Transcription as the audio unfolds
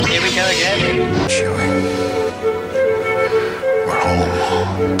again. Chewie. We're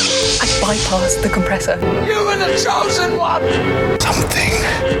home. I bypassed the compressor. You were the chosen one. Something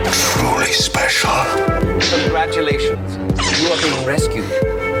truly special. Congratulations. You are being rescued.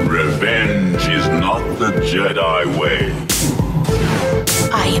 Revenge is not the Jedi way.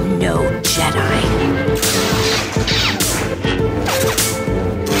 I am no Jedi.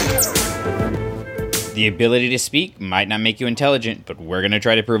 The ability to speak might not make you intelligent, but we're going to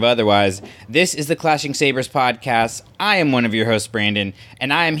try to prove otherwise. This is the Clashing Sabers podcast. I am one of your hosts, Brandon,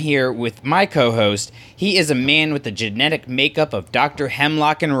 and I am here with my co-host. He is a man with the genetic makeup of Dr.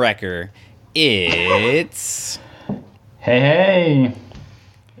 Hemlock and Wrecker. It's... Hey.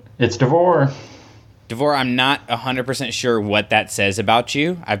 It's Devore. Devore, I'm not 100% sure what that says about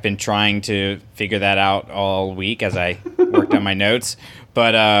you. I've been trying to figure that out all week as I worked on my notes,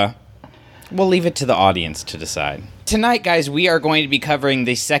 but we'll leave it to the audience to decide. Tonight, guys, we are going to be covering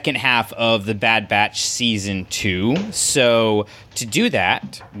the second half of The Bad Batch Season 2. So, to do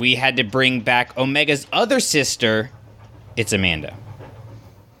that, we had to bring back Omega's other sister. It's Amanda.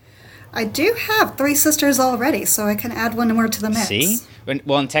 I do have 3 sisters already, so I can add one more to the mix. See?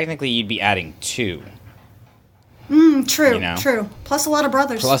 Well, and technically you'd be adding 2. True, You know? true. Plus a lot of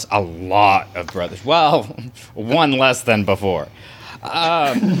brothers. Plus a lot of brothers. Well, one less than before.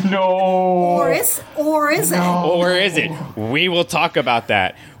 No. Or is it? Or is it? We will talk about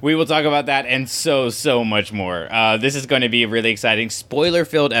that. We will talk about that and so much more. This is going to be a really exciting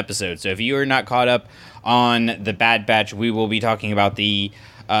spoiler-filled episode. So if you are not caught up on The Bad Batch, we will be talking about the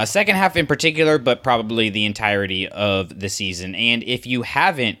second half in particular, but probably the entirety of the season. And if you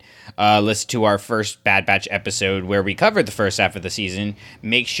haven't listened to our first Bad Batch episode where we covered the first half of the season,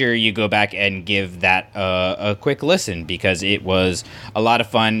 make sure you go back and give that a quick listen, because it was a lot of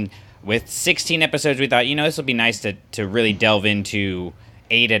fun. With 16 episodes, we thought, this will be nice to really delve into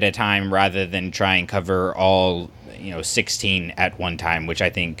 8 at a time rather than try and cover all 16 at one time, which I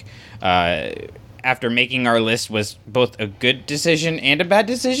think after making our list was both a good decision and a bad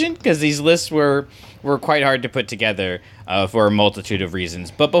decision, because these lists were quite hard to put together for a multitude of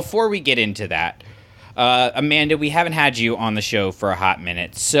reasons. But before we get into that, Amanda, we haven't had you on the show for a hot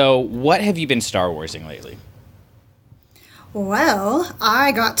minute. So what have you been Star Warsing lately? Well,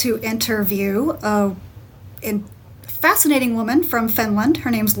 I got to interview a fascinating woman from Finland. Her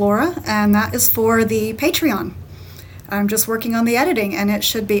name's Laura, and that is for the Patreon. I'm just working on the editing, and it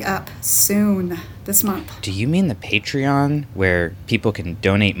should be up soon this month. Do you mean the Patreon, where people can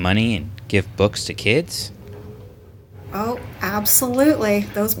donate money and give books to kids? Oh, absolutely.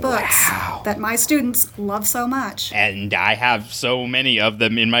 Those books that my students love so much. And I have so many of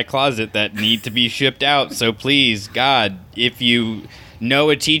them in my closet that need to be shipped out. So please, God, if you know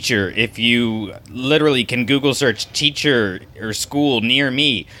a teacher, if you literally can Google search teacher or school near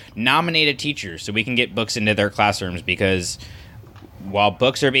me, nominate a teacher so we can get books into their classrooms, because while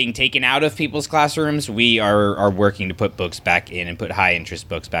books are being taken out of people's classrooms, we are working to put books back in and put high interest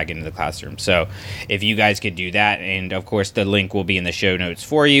books back into the classroom. So if you guys could do that, and of course the link will be in the show notes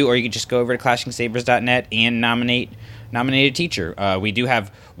for you, or you can just go over to clashingsabers.net and nominate a teacher. We do have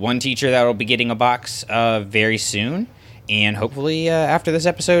one teacher that will be getting a box very soon. And hopefully, after this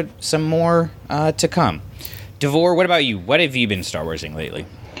episode, some more to come. Devore, what about you? What have you been Star Warsing lately?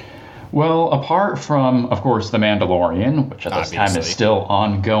 Well, apart from, of course, The Mandalorian, which at this time is still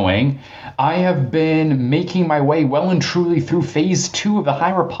ongoing, I have been making my way well and truly through Phase 2 of the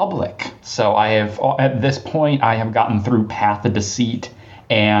High Republic. So at this point, I have gotten through Path of Deceit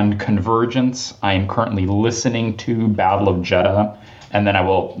and Convergence. I am currently listening to Battle of Jeddah, and then I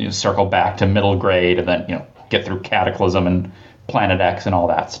will circle back to middle grade, and then, get through Cataclysm and Planet X and all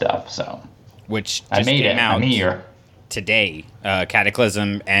that stuff. So, which just I made came it. out I'm here today.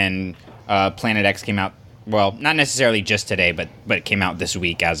 Cataclysm and Planet X came out. Well, not necessarily just today, but it came out this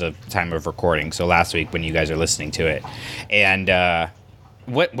week as of time of recording. So last week when you guys are listening to it. And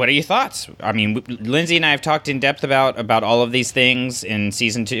what are your thoughts? I mean, Lindsay and I have talked in depth about all of these things in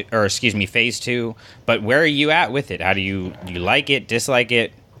Phase 2. But where are you at with it? How do you like it, dislike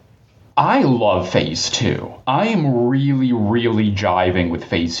it? I love Phase 2. I am really, really jiving with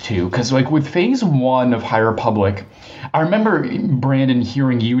Phase 2, because with Phase 1 of High Republic, I remember, Brandon,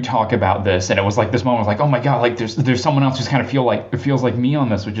 hearing you talk about this, and it was this moment of oh my god, there's someone else who's kind of feels like me on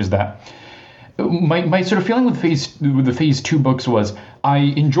this, which is that my sort of feeling with the Phase 2 books was I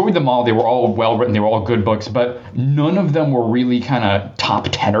enjoyed them all. They were all well written. They were all good books, but none of them were really kind of top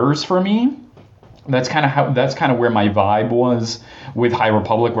tenors for me. That's kind of where my vibe was with High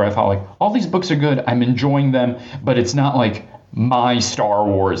Republic, where I thought all these books are good, I'm enjoying them, but it's not my Star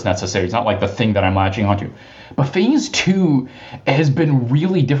Wars necessarily. It's not the thing that I'm latching onto. But Phase 2 has been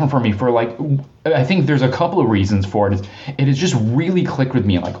really different for me for like, I think there's a couple of reasons for it. It has just really clicked with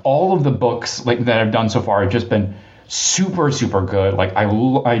me. Like all of the books like that I've done so far have just been super, super good. Like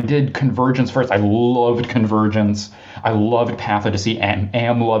I did Convergence first. I loved Convergence. I loved Path of Deceit and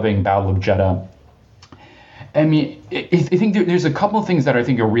am loving Battle of Jeddah. I mean, I think there's a couple of things that I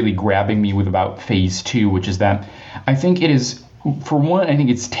think are really grabbing me with about Phase 2, which is that I think it is, for one, I think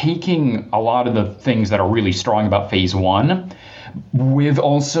it's taking a lot of the things that are really strong about Phase 1 with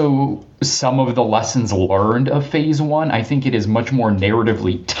also some of the lessons learned of Phase 1. I think it is much more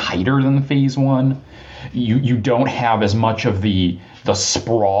narratively tighter than Phase 1. You don't have as much of the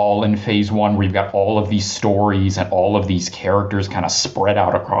sprawl in Phase 1 where you've got all of these stories and all of these characters kind of spread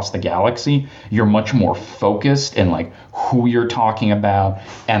out across the galaxy. You're much more focused in like who you're talking about,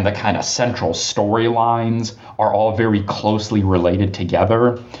 and the kind of central storylines are all very closely related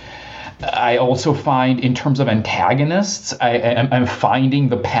together. I also find, in terms of antagonists, I'm finding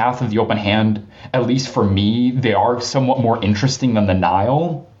the Path of the Open Hand, at least for me, they are somewhat more interesting than the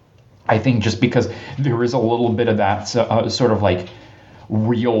Nile. I think just because there is a little bit of that sort of like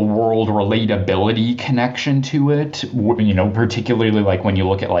real world relatability connection to it, you know, particularly like when you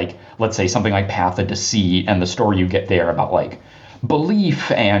look at like, let's say something like Path of Deceit and the story you get there about like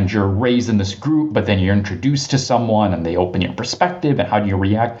belief, and you're raised in this group, but then you're introduced to someone and they open your perspective, and how do you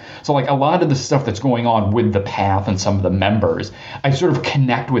react? So like a lot of the stuff that's going on with the Path and some of the members, I sort of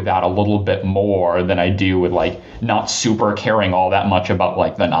connect with that a little bit more than I do with like not super caring all that much about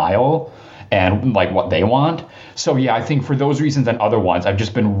like the Nile and like what they want. So yeah, I think for those reasons and other ones, I've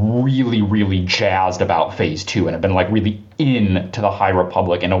just been really, really jazzed about Phase 2, and I've been like really in to the High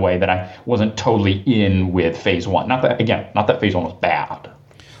Republic in a way that I wasn't totally in with Phase 1. Not that Phase 1 was bad.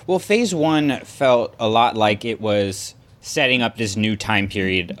 Well, Phase 1 felt a lot like it was setting up this new time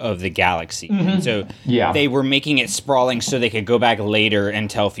period of the galaxy. Mm-hmm. And so they were making it sprawling so they could go back later and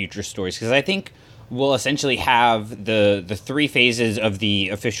tell future stories. Because I think we'll essentially have the three phases of the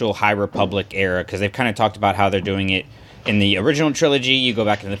official High Republic era, because they've kind of talked about how they're doing it in the original trilogy. You go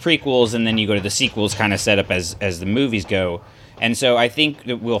back to the prequels, and then you go to the sequels, kind of set up as the movies go. And so I think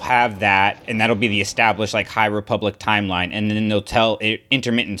that we'll have that, and that'll be the established like High Republic timeline, and then they'll tell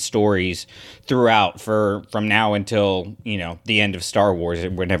intermittent stories throughout from now until, you know, the end of Star Wars,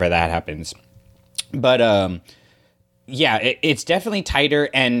 whenever that happens. But yeah, it's definitely tighter,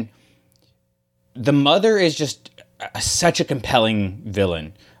 and the Mother is just such a compelling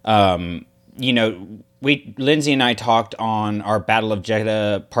villain. You know, Lindsay and I talked on our Battle of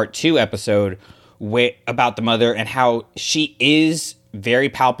Jeddah Part 2 episode about the Mother and how she is very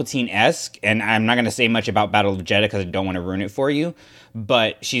Palpatine-esque. And I'm not going to say much about Battle of Jeddah because I don't want to ruin it for you.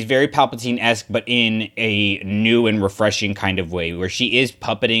 But she's very Palpatine-esque, but in a new and refreshing kind of way, where she is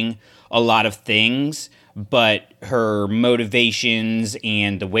puppeting a lot of things, but her motivations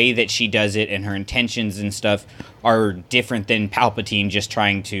and the way that she does it and her intentions and stuff are different than Palpatine just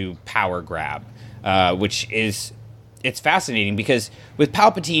trying to power grab, which is, it's fascinating because with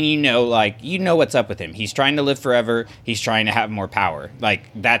Palpatine, you know what's up with him. He's trying to live forever. He's trying to have more power. Like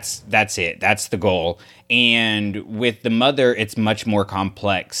that's it. That's the goal. And with the Mother, it's much more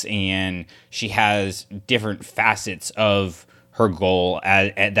complex, and she has different facets of her goal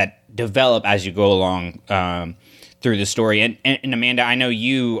that develop as you go along through the story. And Amanda, I know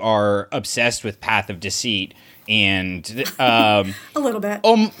you are obsessed with Path of Deceit, and a little bit.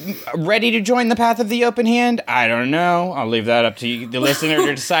 Ready to join the Path of the Open Hand? I don't know. I'll leave that up to you, the listener,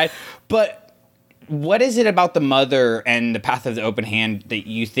 to decide. But what is it about the Mother and the Path of the Open Hand that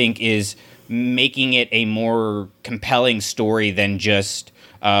you think is making it a more compelling story than just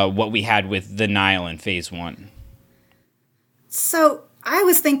what we had with the Nile in Phase 1? So I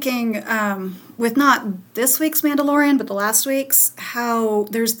was thinking, with not this week's Mandalorian, but the last week's, how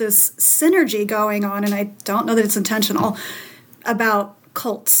there's this synergy going on, and I don't know that it's intentional, about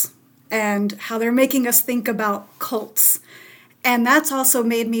cults and how they're making us think about cults. And that's also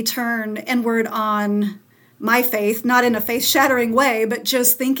made me turn inward on my faith, not in a faith-shattering way, but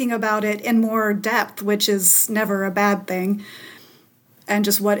just thinking about it in more depth, which is never a bad thing. And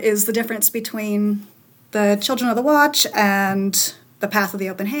just what is the difference between the Children of the Watch and the Path of the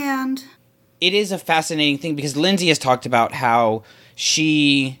Open Hand. It is a fascinating thing because Lindsay has talked about how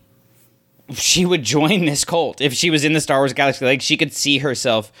she would join this cult if she was in the Star Wars galaxy. Like, she could see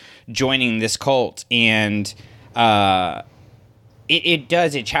herself joining this cult, and it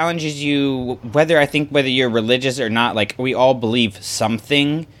does. It challenges you, whether you're religious or not. Like, we all believe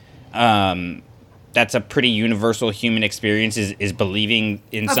something. That's a pretty universal human experience, is believing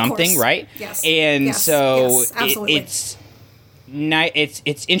in of something, course. right? Yes. And yes. so yes, absolutely.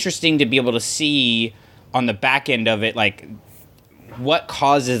 it's interesting to be able to see on the back end of it, like, what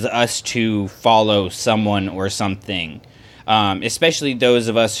causes us to follow someone or something, especially those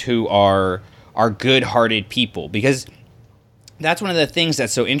of us who are good-hearted people, because that's one of the things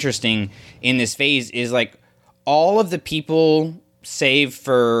that's so interesting in this phase is, like, all of the people, save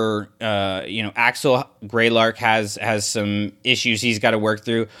for Axel Greylark has some issues he's got to work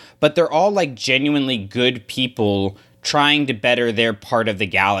through, but they're all, like, genuinely good people trying to better their part of the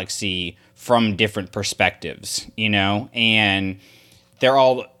galaxy from different perspectives, and they're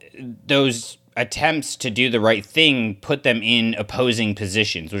all, those attempts to do the right thing put them in opposing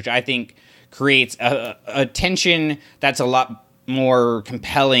positions, which I think creates a tension that's a lot more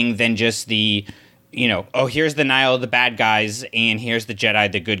compelling than just the, here's the Nihil, the bad guys, and here's the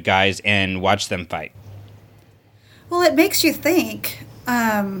Jedi, the good guys, and watch them fight. Well, it makes you think.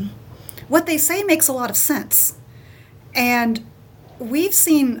 What they say makes a lot of sense. And we've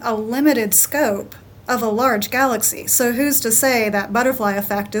seen a limited scope of a large galaxy. So who's to say that butterfly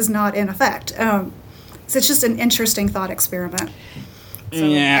effect is not in effect? So it's just an interesting thought experiment. So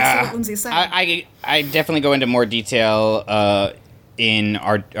yeah, that's what Lindsay's saying. I definitely go into more detail in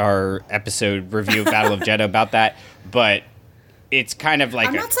our episode review of Battle of Jeddah about that, but it's kind of like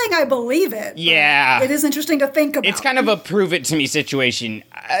I'm not saying I believe it. Yeah, it is interesting to think about. It's kind of a prove it to me situation.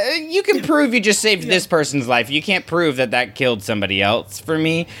 You can prove you just saved this person's life. You can't prove that killed somebody else. For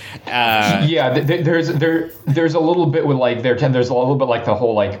me, there's a little bit with like there's a little bit like the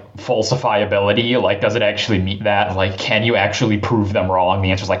whole like falsifiability. Like, does it actually meet that? Like, can you actually prove them wrong?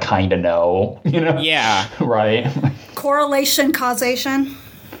 The answer's like kind of no. Yeah. Right. Correlation, causation.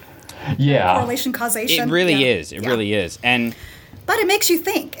 Yeah. Correlation, causation. It really is. It really is. But it makes you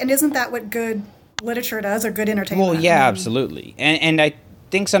think, and isn't that what good literature does, or good entertainment? Well, yeah, absolutely. And I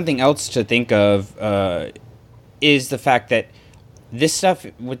think something else to think of is the fact that this stuff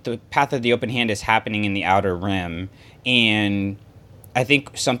with the Path of the Open Hand is happening in the Outer Rim, and I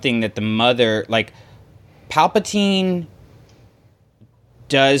think something that the mother, like, Palpatine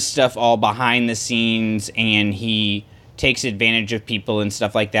does stuff all behind the scenes, and he takes advantage of people and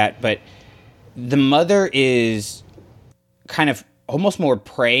stuff like that, but the mother is kind of almost more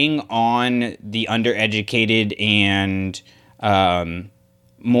preying on the undereducated and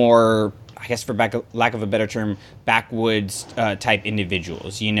more, I guess for lack of a better term, backwoods type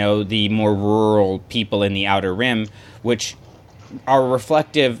individuals, the more rural people in the Outer Rim, which are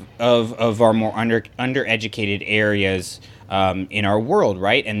reflective of our more undereducated areas in our world,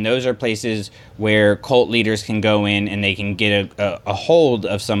 right? And those are places where cult leaders can go in and they can get a hold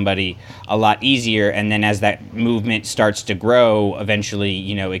of somebody a lot easier. And then as that movement starts to grow,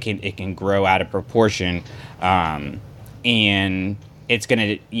 eventually, it can grow out of proportion. And it's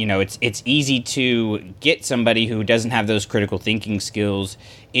gonna, it's easy to get somebody who doesn't have those critical thinking skills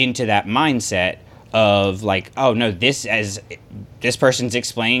into that mindset of like, oh no, this person's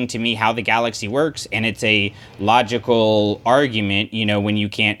explaining to me how the galaxy works, and it's a logical argument. When you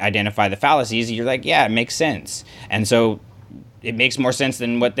can't identify the fallacies, you're like, yeah, it makes sense, and so it makes more sense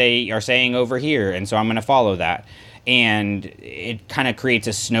than what they are saying over here, and so I'm going to follow that, and it kind of creates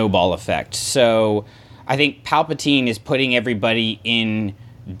a snowball effect. So I think Palpatine is putting everybody in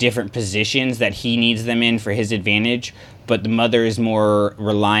different positions that he needs them in for his advantage, but the mother is more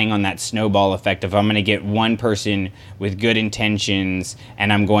relying on that snowball effect of, I'm going to get one person with good intentions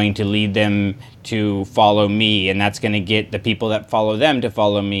and I'm going to lead them to follow me, and that's going to get the people that follow them to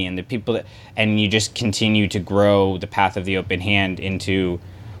follow me, and the people that, and you just continue to grow the Path of the Open Hand into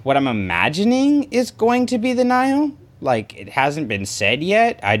what I'm imagining is going to be the Nihil. Like, it hasn't been said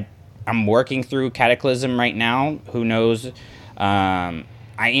yet. I'm working through Cataclysm right now. Who knows?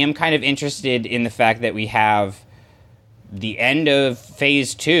 I am kind of interested in the fact that we have the end of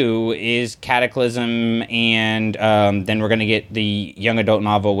Phase 2 is Cataclysm, and then we're going to get the young adult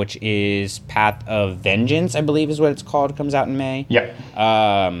novel, which is Path of Vengeance, I believe is what it's called. It comes out in May. Yep.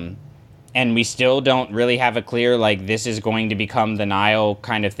 And we still don't really have a clear, like, this is going to become the Nihil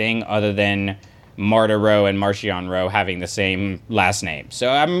kind of thing, other than Marta Rowe and Marcion Rowe having the same last name. So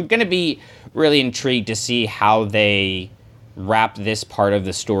I'm going to be really intrigued to see how they wrap this part of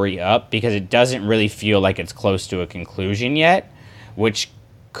the story up, because it doesn't really feel like it's close to a conclusion yet, which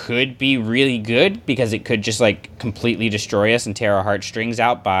could be really good, because it could just like completely destroy us and tear our heartstrings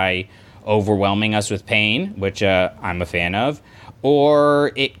out by overwhelming us with pain, which I'm a fan of,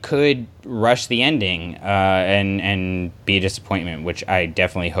 or it could rush the ending and be a disappointment, which I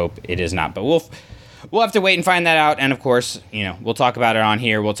definitely hope it is not. But we'll have to wait and find that out. And of course, we'll talk about it on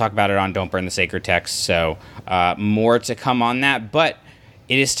here. We'll talk about it on Don't Burn the Sacred Text. So more to come on that. But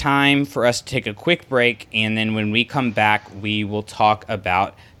it is time for us to take a quick break. And then when we come back, we will talk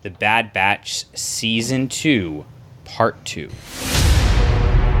about The Bad Batch Season 2, Part 2.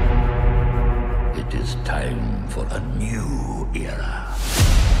 It is time for a new era.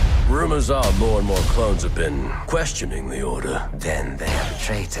 Rumors are more and more clones have been questioning the Order. Then they are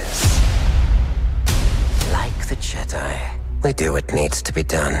traitors. Like the Jedi, we do what needs to be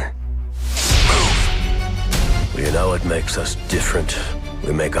done. Move! You know what makes us different?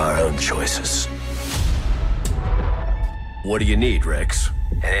 We make our own choices. What do you need, Rex?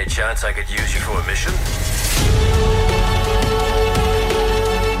 Any chance I could use you for a mission?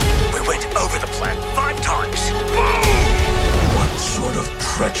 We went over the plan 5 times. What sort of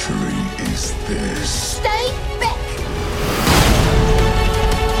treachery is this? Stay back!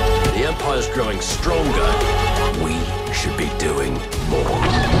 The Empire's growing stronger. We should be doing more.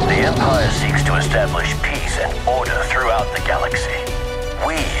 The Empire seeks to establish peace and order throughout the galaxy.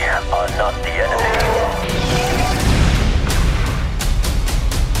 We are not the enemy.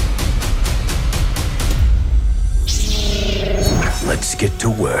 Let's get to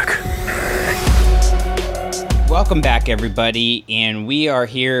work. Welcome back, everybody, and we are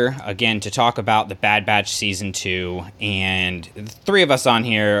here again to talk about The Bad Batch Season 2, and the 3 of us on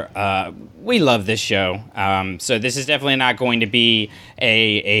here, we love this show, so this is definitely not going to be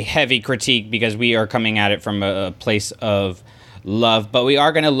a heavy critique because we are coming at it from a place of love, but we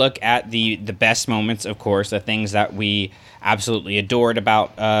are going to look at the best moments, of course, the things that we absolutely adored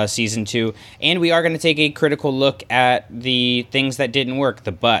about Season 2, and we are going to take a critical look at the things that didn't work,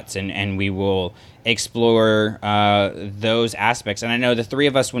 the butts, and we will explore those aspects. And I know the 3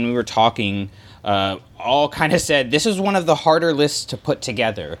 of us, when we were talking, all kind of said this is one of the harder lists to put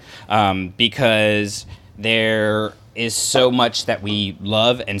together because there is so much that we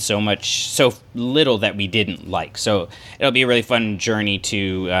love and so little that we didn't like. So it'll be a really fun journey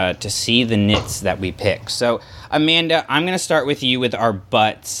to see the nits that we pick. So Amanda, I'm going to start with you with our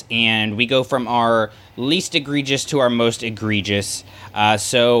butts, and we go from our least egregious to our most egregious.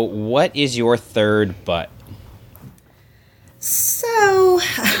 So what is your third butt? So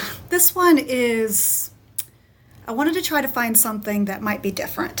this one is, I wanted to try to find something that might be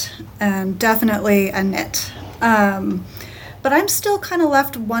different, and definitely a nit. But I'm still kind of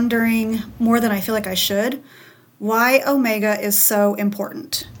left wondering, more than I feel like I should, why Omega is so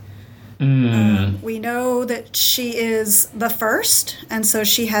important. We know that she is the first, and so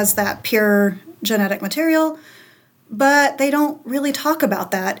she has that pure genetic material, but they don't really talk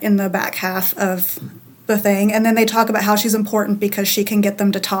about that in the back half of the thing. And then they talk about how she's important because she can get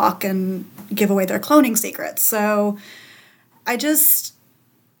them to talk and give away their cloning secrets. So there's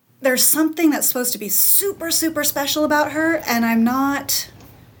something that's supposed to be super, super special about her, and I'm not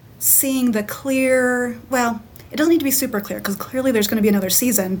seeing the clear, well, it doesn't need to be super clear because clearly there's going to be another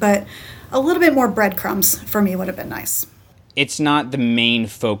season, but a little bit more breadcrumbs for me would have been nice. It's not the main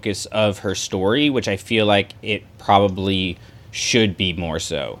focus of her story, which I feel like it probably should be more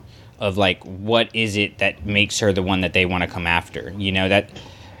so. Of like, what is it that makes her the one that they want to come after? You know, that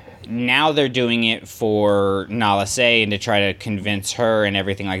now they're doing it for Nala Se and to try to convince her and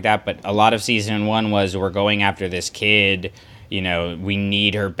everything like that. But a lot of season 1 was, we're going after this kid. You know, we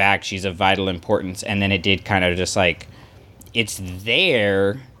need her back. She's of vital importance. And then it did kind of just like, it's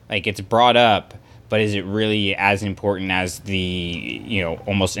there, like it's brought up, but is it really as important as the, you know,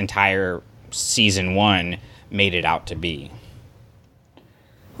 almost entire season 1 made it out to be?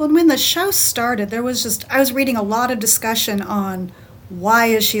 Well, when the show started, I was reading a lot of discussion on why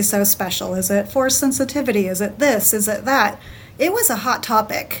is she so special? Is it force sensitivity? Is it this? Is it that? It was a hot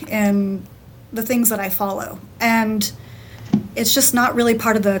topic in the things that I follow. And it's just not really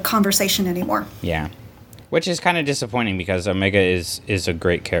part of the conversation anymore. Yeah. Which is kind of disappointing because Omega is a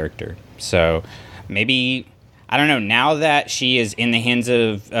great character. So maybe, I don't know, now that she is in the hands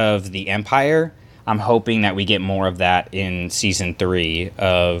of the Empire, I'm hoping that we get more of that in season 3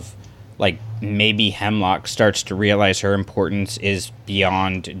 of, like, maybe Hemlock starts to realize her importance is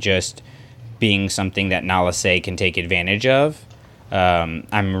beyond just being something that Nala Se can take advantage of.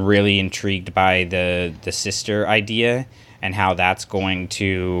 I'm really intrigued by the sister idea and how that's going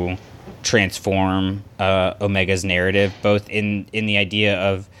to transform Omega's narrative, both in the idea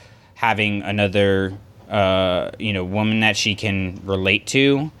of having another woman that she can relate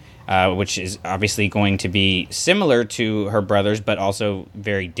to, which is obviously going to be similar to her brothers, but also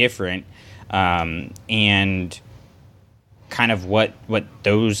very different, and kind of what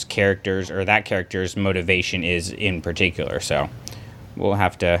those characters or that character's motivation is in particular. So we'll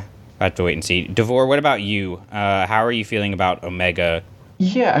have to wait and see. Devor, what about you? How are you feeling about Omega?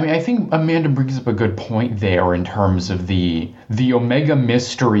 Yeah, I mean, I think Amanda brings up a good point there in terms of the Omega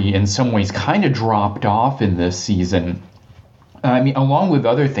mystery in some ways kind of dropped off in this season. I mean, along with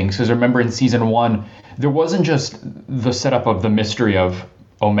other things, because remember in season 1, there wasn't just the setup of the mystery of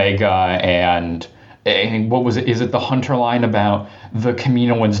Omega and what was it? Is it the Hunter line about the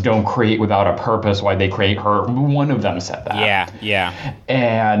Kaminoans don't create without a purpose, why they create her? One of them said that. Yeah.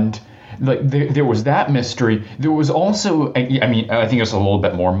 And like there was that mystery. There was also, I mean, I think it's a little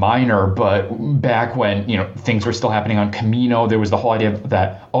bit more minor, but back when, things were still happening on Kamino, there was the whole idea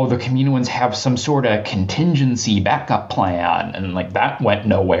that, the Kaminoans have some sort of contingency backup plan, and like that went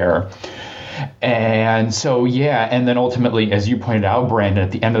nowhere. And so, yeah, and then ultimately, as you pointed out, Brandon,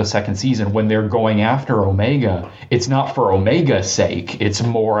 at the end of the second season, when they're going after Omega, it's not for Omega's sake. It's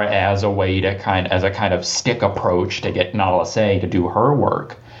more as a way to as a kind of stick approach to get Nala Se to do her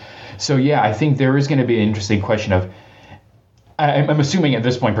work. So, yeah, I think there is going to be an interesting question of, I'm assuming at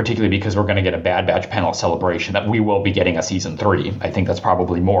this point, particularly because we're going to get a Bad Batch panel celebration, that we will be getting a season 3. I think that's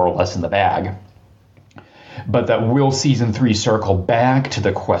probably more or less in the bag. But that will season 3 circle back to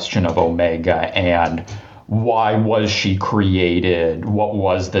the question of Omega and why was she created? What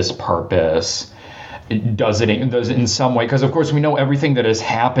was this purpose? Does it in some way? Because of course we know everything that is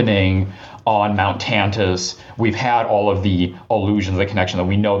happening on Mount Tantus. We've had all of the allusions, the connection that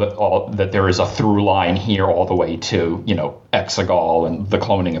we know that there is a through line here all the way to Exegol and the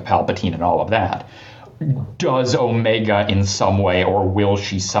cloning of Palpatine and all of that. Does Omega in some way, or will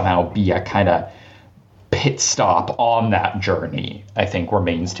she somehow be a kind of pit stop on that journey, I think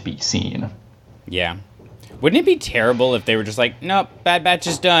remains to be seen. Yeah. Wouldn't it be terrible if they were just like, nope, Bad Batch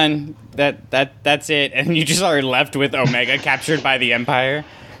is done. That's it. And you just are left with Omega captured by the Empire?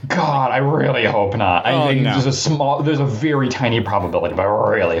 God, I really hope not. I think there's a very tiny probability, but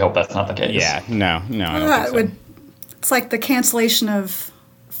I really hope that's not the case. Yeah, no, I don't think so. It's like the cancellation of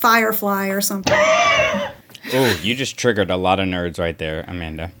Firefly or something. Oh, you just triggered a lot of nerds right there,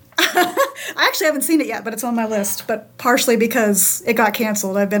 Amanda. I actually haven't seen it yet, but it's on my list. But partially because it got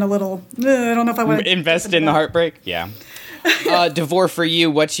canceled, I've been a little, I don't know if I want to invest in the heartbreak. Yeah. Devore, for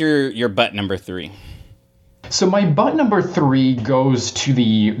you, what's your butt number 3? So my butt number 3 goes to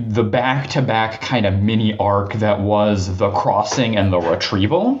the back-to-back kind of mini arc that was the crossing and the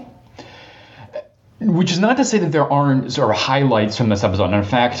retrieval. Which is not to say that there aren't sort of highlights from this episode. And in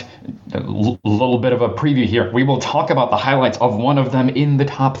fact, a little bit of a preview here. We will talk about the highlights of one of them in the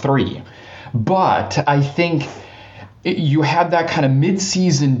top 3. But I think you had that kind of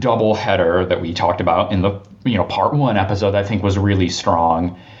mid-season doubleheader that we talked about in the part 1 episode that I think was really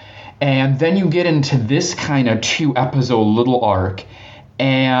strong. And then you get into this kind of 2-episode little arc.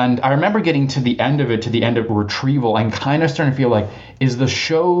 And I remember getting to the end of Retrieval, and kind of starting to feel like, is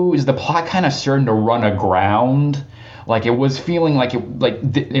the plot kind of starting to run aground? Like it was feeling like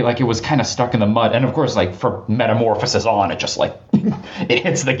it was kind of stuck in the mud. And of course, like for Metamorphosis on, it just like it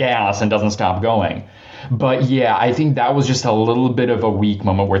hits the gas and doesn't stop going. But yeah, I think that was just a little bit of a weak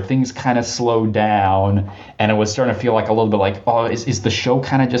moment where things kind of slowed down, and it was starting to feel like a little bit like, is the show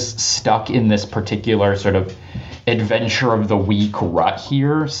kind of just stuck in this particular sort of adventure of the week rut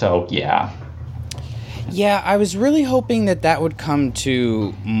here? So yeah. Yeah, I was really hoping that would come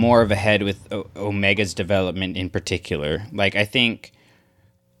to more of a head with Omega's development in particular. Like, I think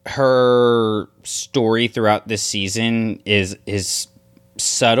her story throughout this season is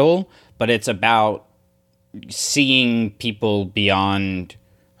subtle, but it's about seeing people beyond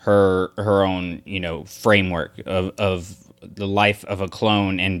her own, framework of the life of a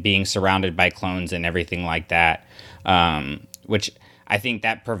clone and being surrounded by clones and everything like that, which I think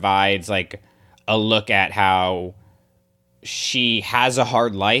that provides like a look at how she has a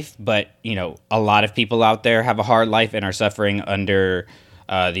hard life, but a lot of people out there have a hard life and are suffering under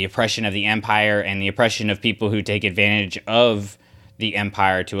the oppression of the Empire and the oppression of people who take advantage of the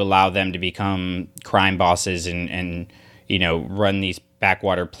Empire to allow them to become crime bosses and run these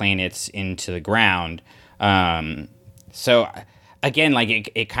backwater planets into the ground. So again,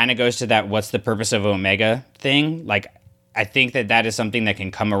 like it kind of goes to that what's the purpose of Omega thing. Like I think that is something that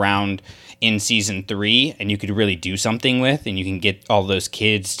can come around in season 3 and you could really do something with, and you can get all those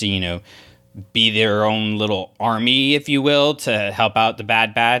kids to, be their own little army, if you will, to help out the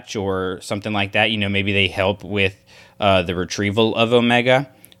Bad Batch or something like that. Maybe they help with the retrieval of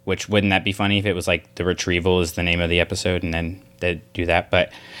Omega, which wouldn't that be funny if it was like the retrieval is the name of the episode and then they do that.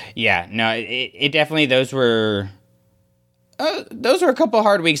 But yeah, no, it definitely, those were a couple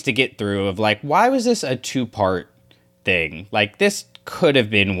hard weeks to get through of like, why was this a 2-part thing? Like this could have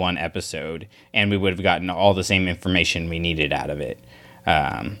been 1 episode and we would have gotten all the same information we needed out of it.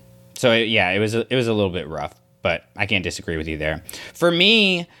 So yeah, it was a little bit rough, but I can't disagree with you there. For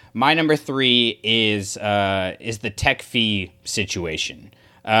me, my number 3 is the tech fee situation.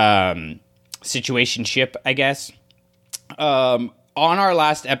 Situationship, I guess. On our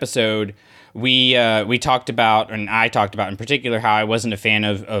last episode, we talked about, and I talked about in particular, how I wasn't a fan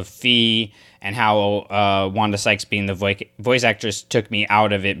of Fee, and how Wanda Sykes being the voice actress took me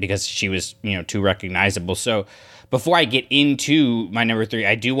out of it because she was, too recognizable. So before I get into my number 3,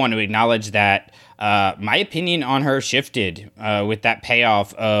 I do want to acknowledge that my opinion on her shifted with that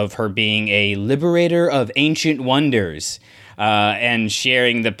payoff of her being a liberator of ancient wonders. And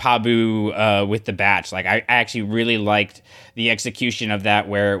sharing the Pabu with the Batch. Like, I actually really liked the execution of that,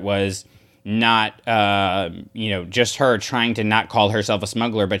 where it was not, just her trying to not call herself a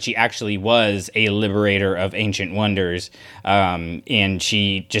smuggler, but she actually was a liberator of ancient wonders. And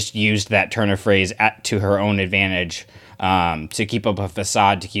she just used that turn of phrase to her own advantage to keep up a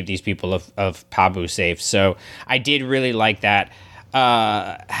facade to keep these people of Pabu safe. So I did really like that.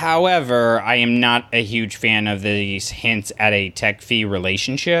 However, I am not a huge fan of these hints at a Tech-Fee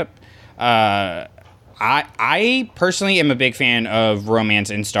relationship. I personally am a big fan of romance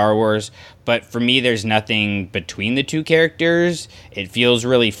in Star Wars, but for me, there's nothing between the two characters. It feels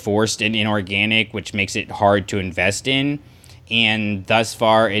really forced and inorganic, which makes it hard to invest in. And thus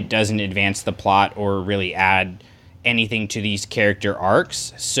far, it doesn't advance the plot or really add anything to these character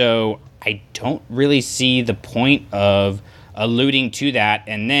arcs. So I don't really see the point of alluding to that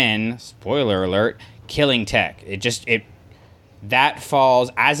and then, spoiler alert, killing Tech. That falls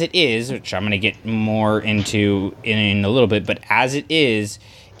as it is, which I'm going to get more into in a little bit, but as it is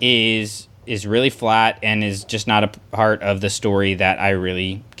really flat and is just not a part of the story that I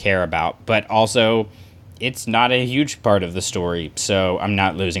really care about. But also, it's not a huge part of the story, so I'm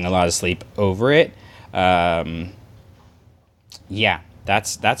not losing a lot of sleep over it. Yeah,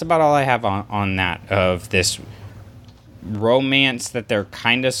 that's about all I have on that, of this romance that they're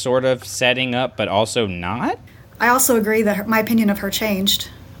kind of sort of setting up, but also not. I also agree that my opinion of her changed.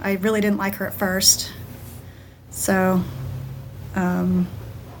 I really didn't like her at first. So,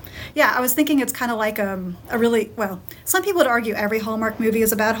 yeah, I was thinking it's kind of like some people would argue every Hallmark movie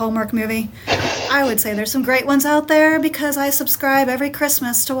is a bad Hallmark movie. I would say there's some great ones out there because I subscribe every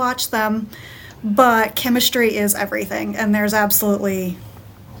Christmas to watch them. But chemistry is everything, and there's absolutely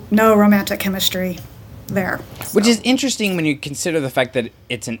no romantic chemistry there. So. Which is interesting when you consider the fact that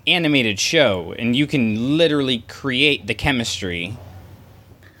it's an animated show and you can literally create the chemistry.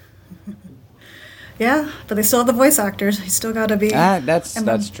 Yeah, but they still have the voice actors. You still got to be. That's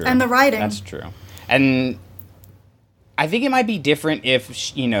true. And the writing. That's true. And I think it might be different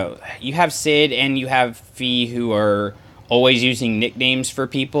if, you have Sid and you have Fee who are always using nicknames for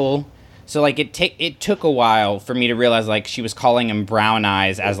people. So, like, it took a while for me to realize, like, she was calling him Brown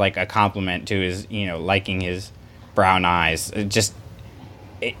Eyes as, like, a compliment to his, liking his brown eyes.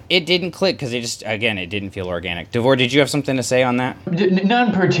 It didn't click because it didn't feel organic. Devor, did you have something to say on that? Not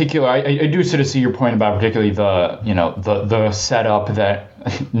in particular. I do sort of see your point about particularly the setup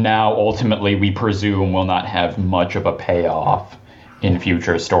that now ultimately we presume will not have much of a payoff in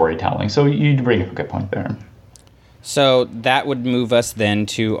future storytelling. So you bring up a good point there. So that would move us then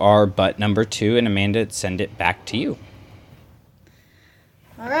to our butt number 2, and Amanda, send it back to you.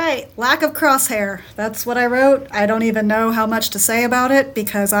 All right, lack of Crosshair. That's what I wrote. I don't even know how much to say about it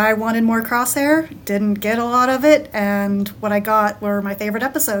because I wanted more Crosshair, didn't get a lot of it, and what I got were my favorite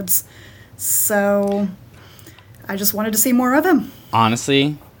episodes. So I just wanted to see more of him.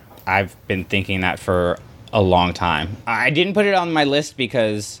 Honestly, I've been thinking that for a long time. I didn't put it on my list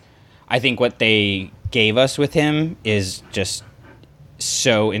because I think what they gave us with him is just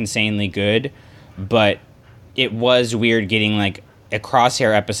so insanely good, but it was weird getting like a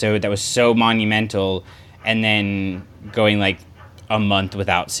Crosshair episode that was so monumental and then going like a month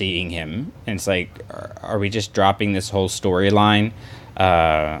without seeing him, and it's like, are we just dropping this whole storyline?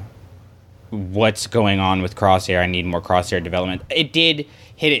 What's going on with Crosshair? I need more Crosshair development. It did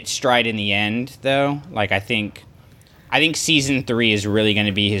hit its stride in the end though. Like I think season 3 is really going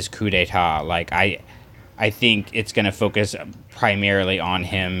to be his coup d'etat. Like I think it's going to focus primarily on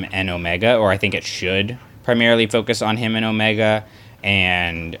him and Omega, or I think it should primarily focus on him and Omega,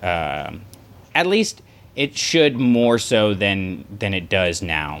 and at least it should more so than it does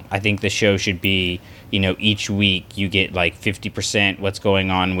now. I think the show should be, each week you get like 50% what's going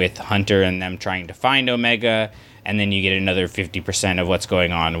on with Hunter and them trying to find Omega, and then you get another 50% of what's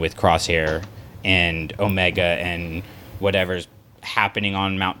going on with Crosshair and Omega and whatever's happening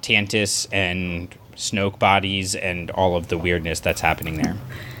on Mount Tantus and Snoke bodies and all of the weirdness that's happening there.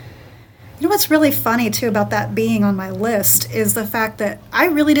 You know what's really funny, too, about that being on my list is the fact that I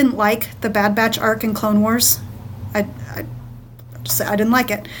really didn't like the Bad Batch arc in Clone Wars. I didn't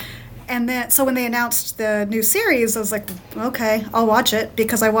like it. And then, so when they announced the new series, I was like, okay, I'll watch it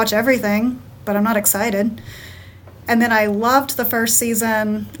because I watch everything, but I'm not excited. And then I loved the first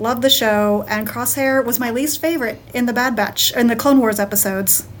season, loved the show, and Crosshair was my least favorite in the Bad Batch, in the Clone Wars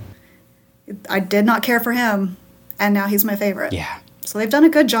episodes. I did not care for him, and now he's my favorite. Yeah. So they've done a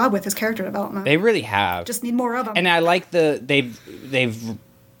good job with his character development. They really have. Just need more of them. And I like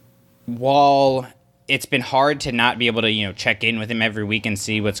while it's been hard to not be able to, check in with him every week and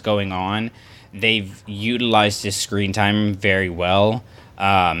see what's going on, they've utilized his screen time very well.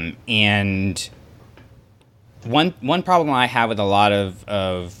 And one problem I have with a lot of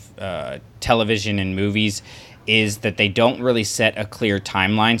television and movies is that they don't really set a clear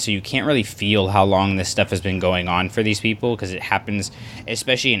timeline, so you can't really feel how long this stuff has been going on for these people, because it happens,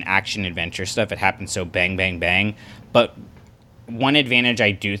 especially in action-adventure stuff, it happens so bang, bang, bang. But one advantage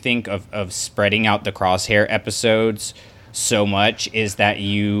I do think of spreading out the Crosshair episodes so much is that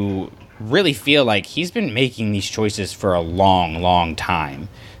you really feel like he's been making these choices for a long, long time.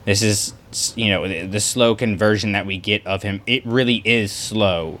 This is, the slow conversion that we get of him. It really is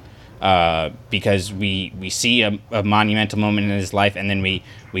slow. Because we see a monumental moment in his life, and then we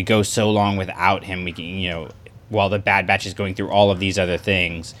go so long without him. We can, while the Bad Batch is going through all of these other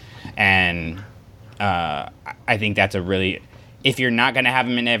things, and I think that's a really, if you're not going to have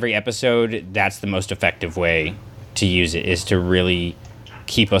him in every episode, that's the most effective way to use it, is to really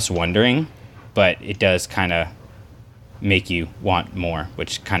keep us wondering, but it does kind of make you want more,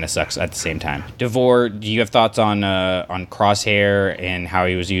 which kind of sucks at the same time. Devore, do you have thoughts on Crosshair and how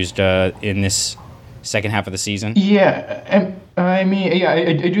he was used in this second half of the season? Yeah, I mean,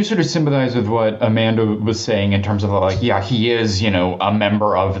 I do sort of sympathize with what Amanda was saying in terms of he is, a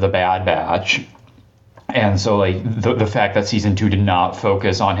member of the Bad Batch. And so, the fact that season 2 did not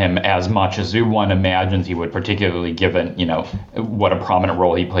focus on him as much as one imagines he would, particularly given, what a prominent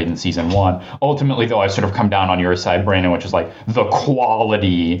role he played in season 1. Ultimately, though, I sort of come down on your side, Brandon, which is the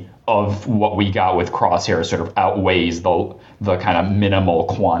quality of what we got with Crosshair sort of outweighs the kind of minimal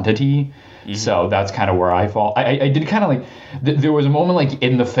quantity. Mm-hmm. So that's kind of where I fall. I did kind of there was a moment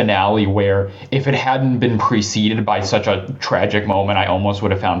in the finale where if it hadn't been preceded by such a tragic moment, I almost would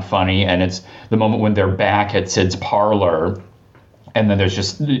have found funny. And it's the moment when they're back at Sid's parlor, and then there's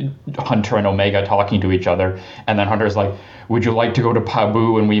just Hunter and Omega talking to each other. And then Hunter's like, would you like to go to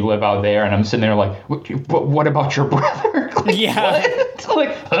Pabu and we live out there? And I'm sitting there what about your brother? Yeah.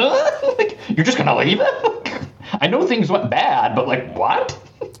 What? Huh? You're just going to leave him? I know things went bad, but what?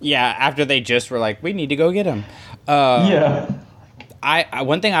 Yeah, after they just were like, we need to go get him. Yeah. I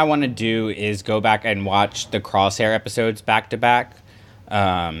one thing I want to do is go back and watch the Crosshair episodes back to back,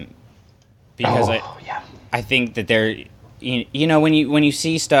 because I think that they're, when you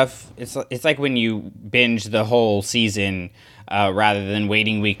see stuff, it's like when you binge the whole season rather than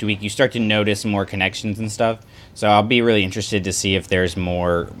waiting week to week, you start to notice more connections and stuff. So I'll be really interested to see if there's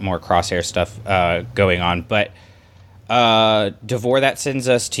more Crosshair stuff going on. But Devore, that sends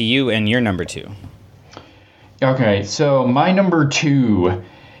us to you and your number 2. Okay, so my number 2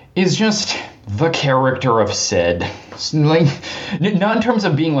 is just the character of Sid. Not in terms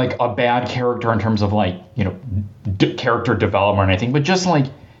of being a bad character in terms of character development or anything, but just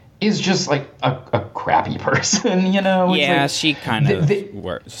is just a crappy person, Yeah, she kind of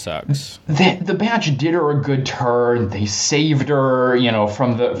sucks. The Batch did her a good turn. They saved her,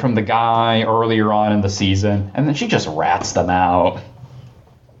 from the guy earlier on in the season, and then she just rats them out.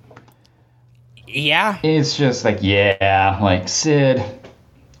 Yeah. It's just Sid,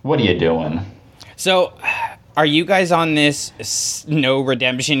 what are you doing? So, are you guys on this no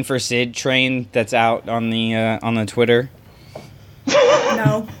redemption for Sid train that's out on the Twitter?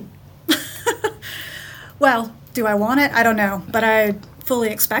 No. Well, do I want it? I don't know, but I fully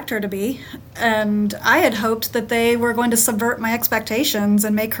expect her to be. And I had hoped that they were going to subvert my expectations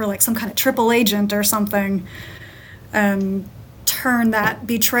and make her some kind of triple agent or something, and turn that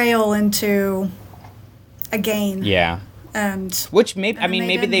betrayal into a gain. Yeah. And which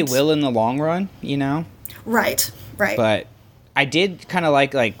maybe they will in the long run, Right. But I did kind of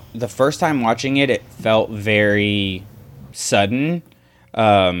like the first time watching it, it felt very sudden.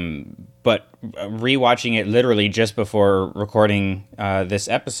 But rewatching it literally just before recording this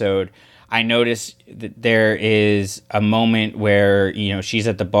episode, I noticed that there is a moment where, she's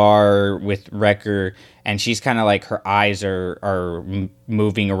at the bar with Wrecker, and she's kind of her eyes are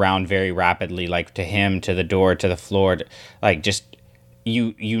moving around very rapidly, to him, to the door, to the floor, just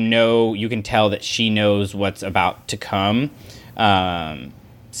you can tell that she knows what's about to come.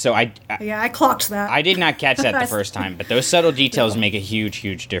 So I clocked that. I did not catch that the first time, but those subtle details make a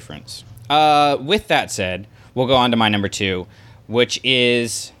huge difference. With that said, we'll go on to my number 2, which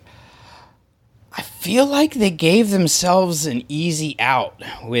is, I feel like they gave themselves an easy out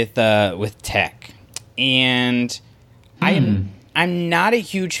with Tech, and I'm not a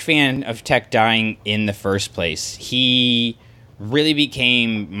huge fan of Tech dying in the first place. He really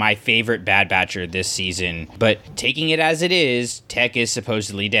became my favorite Bad Batcher this season, but taking it as it is, Tech is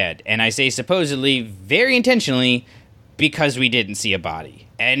supposedly dead. And I say supposedly very intentionally because we didn't see a body.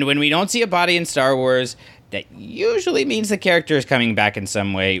 And when we don't see a body in Star Wars, that usually means the character is coming back in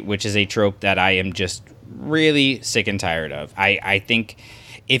some way, which is a trope that I am just really sick and tired of. I think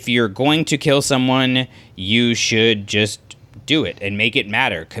if you're going to kill someone, you should just do it and make it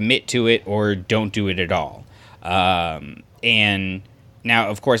matter. Commit to it or don't do it at all. And now,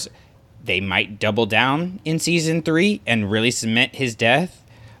 of course, they might double down in Season 3 and really cement his death.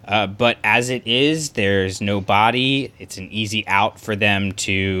 But as it is, there's no body. It's an easy out for them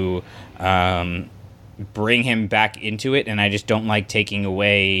to bring him back into it. And I just don't like taking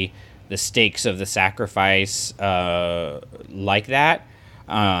away the stakes of the sacrifice like that.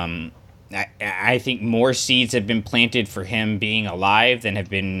 I think more seeds have been planted for him being alive than have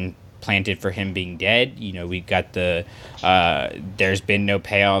been planted for him being dead. You know, we've got the there's been no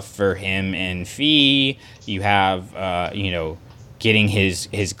payoff for him and Fee. You have getting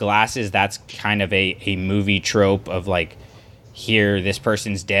his glasses. That's kind of a movie trope of like, here, this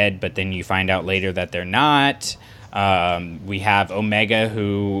person's dead, but then you find out later that they're not. We have Omega,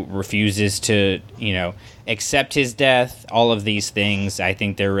 who refuses to accept his death. All of these things, I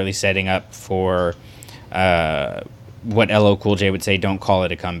think they're really setting up for what LL Cool J would say, don't call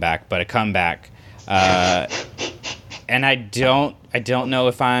it a comeback, but a comeback. And I don't know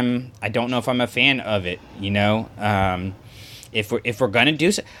if I'm a fan of it. If we're gonna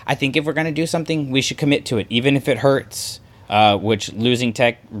do, I think if we're gonna do something, we should commit to it, even if it hurts. Which losing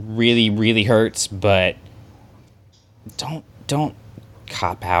Tech really, really hurts, but don't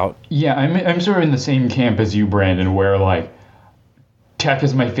cop out. Yeah, I'm sort of in the same camp as you, Brandon, where like Tech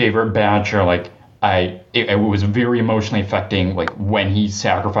is my favorite Batcher. Like it was very emotionally affecting, like when he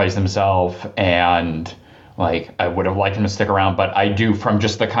sacrificed himself, and like I would have liked him to stick around, but I do, from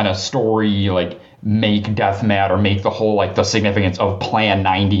just the kind of story, like make death matter, make the whole like the significance of Plan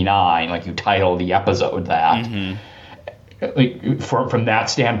 99, like you title the episode that. Mm-hmm. Like from that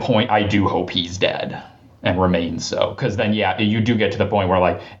standpoint, I do hope he's dead and remains so, because then you do get to the point where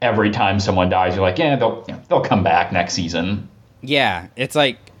like every time someone dies, you're like, they'll come back next season. Yeah, it's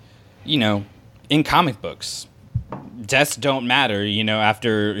like, in comic books, deaths don't matter.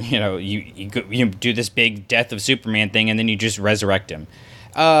 After you do this big death of Superman thing, and then you just resurrect him.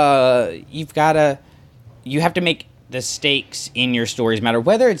 You have to make the stakes in your stories matter,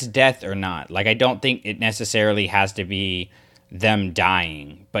 whether it's death or not. Like, I don't think it necessarily has to be them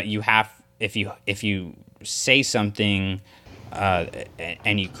dying, but you have, if you say something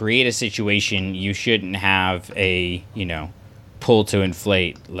and you create a situation, you shouldn't have a pull to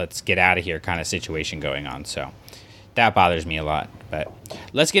inflate, let's get out of here kind of situation going on. So that bothers me a lot. But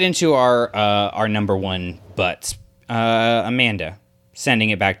let's get into our number one butts. Amanda, sending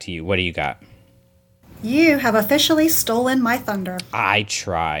it back to you. What do you got? You have officially stolen my thunder. I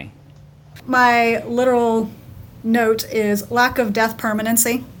try. My literal note is lack of death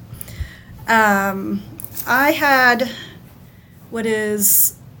permanency. I had what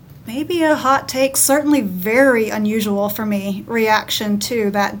is maybe a hot take, certainly very unusual for me, reaction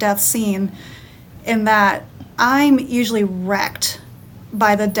to that death scene, in that I'm usually wrecked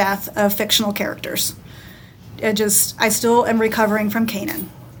by the death of fictional characters. I still am recovering from Kanan.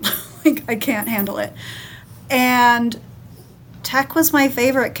 Like, I can't handle it. And Tech was my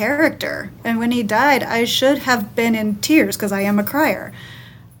favorite character. And when he died, I should have been in tears because I am a crier.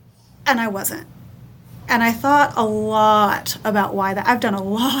 And I wasn't. And I thought a lot about why that. I've done a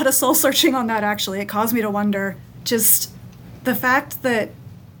lot of soul searching on that, actually. It caused me to wonder just the fact that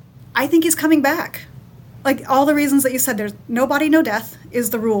I think he's coming back. Like, all the reasons that you said, there's no body, no death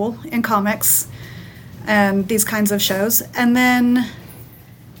is the rule in comics and these kinds of shows. And then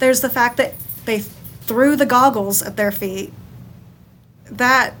there's the fact that they threw the goggles at their feet.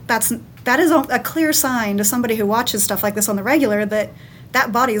 That is a clear sign to somebody who watches stuff like this on the regular that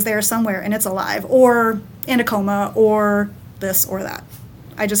body's there somewhere and it's alive, or in a coma, or this or that.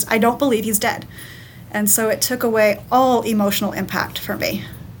 I don't believe he's dead. And so it took away all emotional impact for me.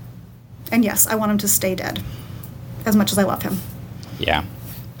 And yes, I want him to stay dead, as much as I love him. Yeah.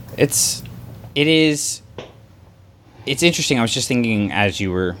 It's interesting. I was just thinking as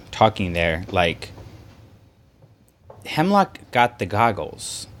you were talking there, like, Hemlock got the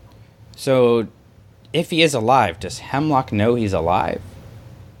goggles. So if he is alive, does Hemlock know he's alive?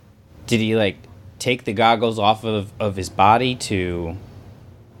 Did he, like, take the goggles off of his body to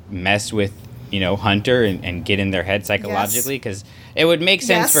mess with, Hunter and get in their head psychologically? Because it would make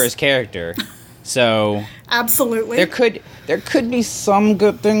sense for his character. So absolutely, there could be some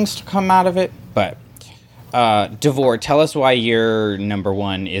good things to come out of it, but Devore, tell us why your number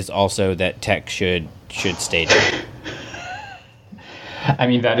one is also that Tech should stay down. I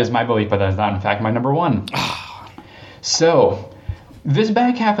mean, that is my belief, but that's not in fact my number one. So, this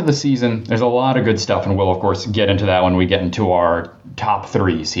back half of the season, there's a lot of good stuff, and we'll, of course, get into that when we get into our top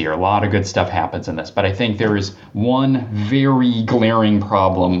threes here. A lot of good stuff happens in this, but I think there is one very glaring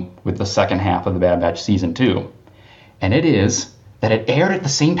problem with the second half of The Bad Batch Season 2, and it is that it aired at the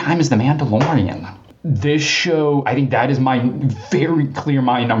same time as The Mandalorian. This show, I think that is my very clear,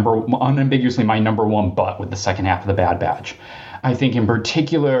 unambiguously my number one but with the second half of The Bad Batch. I think in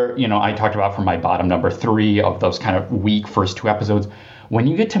particular, I talked about for my bottom number 3 of those kind of weak first 2 episodes, when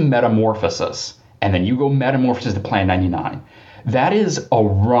you get to Metamorphosis, and then you go Metamorphosis to Plan 99, that is a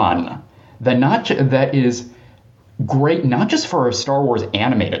run that is great, not just for a Star Wars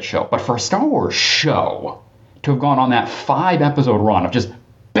animated show, but for a Star Wars show to have gone on that 5-episode run of just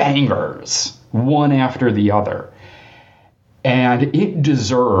bangers, one after the other. And it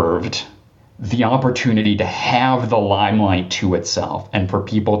deserved the opportunity to have the limelight to itself and for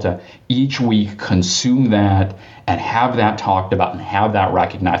people to each week consume that and have that talked about and have that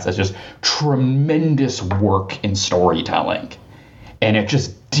recognized as just tremendous work in storytelling. And it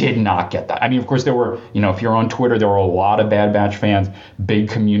just did not get that. I mean, of course, there were, if you're on Twitter, there were a lot of Bad Batch fans, big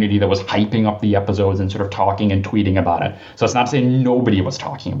community that was hyping up the episodes and sort of talking and tweeting about it. So it's not saying nobody was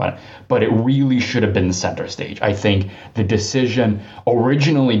talking about it, but it really should have been center stage. I think the decision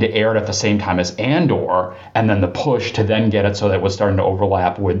originally to air it at the same time as Andor, and then the push to then get it so that it was starting to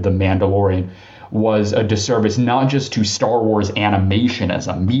overlap with The Mandalorian, was a disservice not just to Star Wars animation as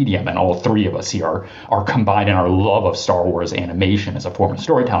a medium, and all three of us here are combined in our love of Star Wars animation as a form of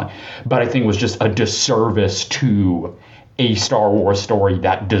storytelling, but I think was just a disservice to a Star Wars story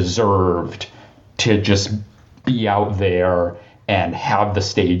that deserved to just be out there and have the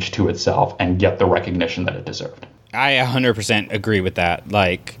stage to itself and get the recognition that it deserved. I 100% agree with that.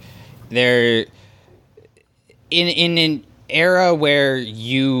 Like, there in an era where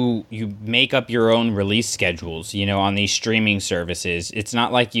you make up your own release schedules, on these streaming services, it's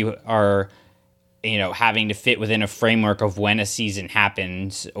not like you are, having to fit within a framework of when a season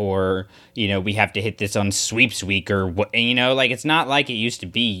happens, or, we have to hit this on sweeps week, or what, like, it's not like it used to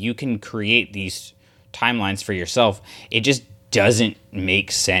be. You can create these timelines for yourself. It just doesn't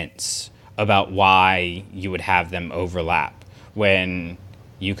make sense about why you would have them overlap when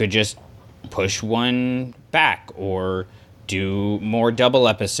you could just push one back or do more double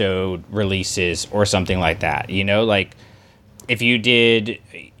episode releases or something like that. Like if you did,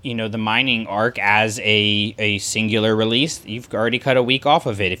 the mining arc as a singular release, you've already cut a week off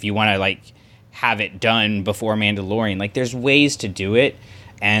of it. If you want to like have it done before Mandalorian, like there's ways to do it.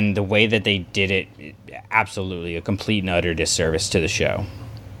 And the way that they did it, absolutely a complete and utter disservice to the show.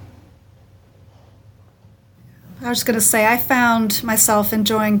 I was going to say, I found myself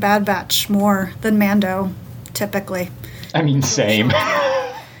enjoying Bad Batch more than Mando, typically. I mean, same.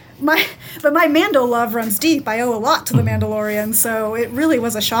 But my Mando love runs deep. I owe a lot to The Mandalorian, so it really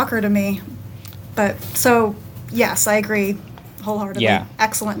was a shocker to me. But, so, yes, I agree wholeheartedly. Yeah.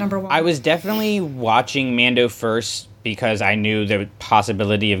 Excellent number one. I was definitely watching Mando first because I knew the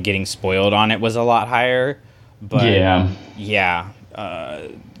possibility of getting spoiled on it was a lot higher. But,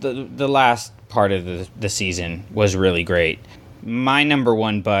 the last part of the season was really great. My number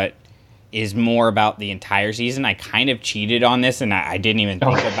one but is more about the entire season. I kind of cheated on this, and I didn't even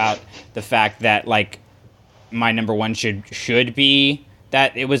think about the fact that like my number one should be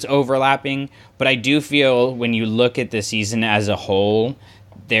that it was overlapping. But I do feel when you look at the season as a whole,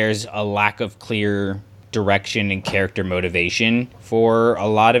 there's a lack of clear direction and character motivation for a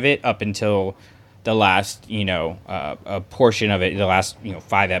lot of it up until the last, a portion of it, the last,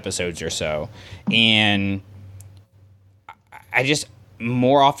 5 episodes or so. And I just,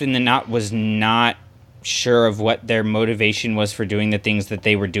 more often than not, was not sure of what their motivation was for doing the things that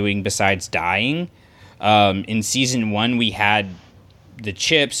they were doing besides dying. In season 1, we had the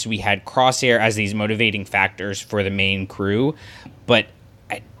chips, we had Crosshair as these motivating factors for the main crew, but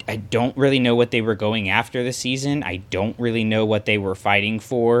I don't really know what they were going after this season. I don't really know what they were fighting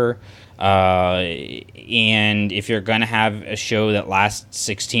for. And if you're going to have a show that lasts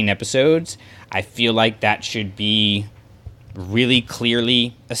 16 episodes, I feel like that should be really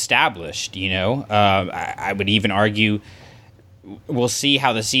clearly established, I would even argue we'll see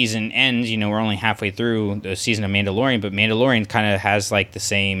how the season ends. We're only halfway through the season of Mandalorian, but Mandalorian kind of has like the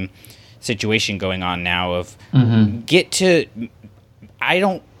same situation going on now of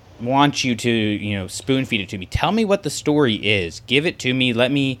want you to, spoon feed it to me. Tell me what the story is. Give it to me.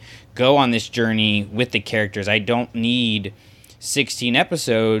 Let me go on this journey with the characters. I don't need 16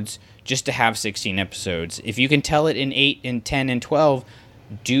 episodes just to have 16 episodes. If you can tell it in 8 and 10 and 12,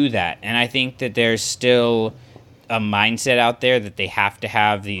 do that. And I think that there's still a mindset out there that they have to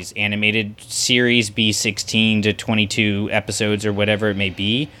have these animated series be 16 to 22 episodes or whatever it may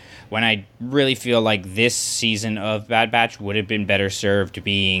be, when I really feel like this season of Bad Batch would have been better served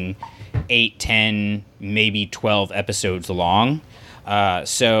being 8, 10, maybe 12 episodes long.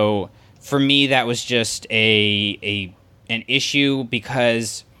 So for me, that was just an issue,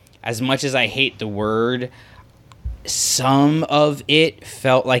 because as much as I hate the word, some of it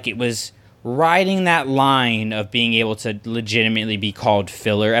felt like it was riding that line of being able to legitimately be called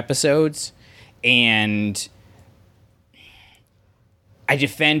filler episodes. And I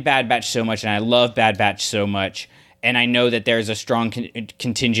defend Bad Batch so much, and I love Bad Batch so much, and I know that there's a strong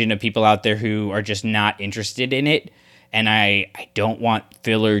contingent of people out there who are just not interested in it, and I don't want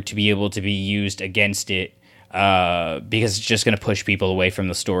filler to be able to be used against it, because it's just going to push people away from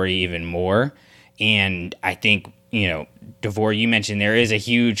the story even more. And I think, Devore, you mentioned there is a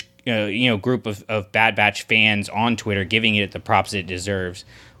huge group of Bad Batch fans on Twitter giving it the props it deserves,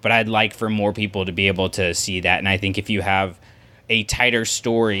 but I'd like for more people to be able to see that. And I think if you have a tighter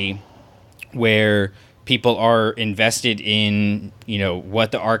story where people are invested in,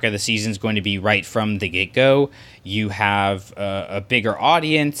 what the arc of the season is going to be right from the get-go, you have a bigger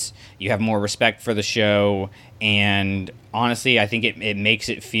audience, you have more respect for the show, and honestly, I think it makes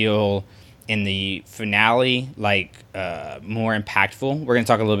it feel in the finale like more impactful. We're going to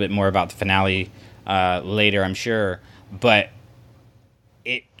talk a little bit more about the finale later, I'm sure, but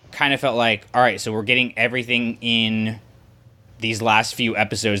it kind of felt like, all right, so we're getting everything in these last few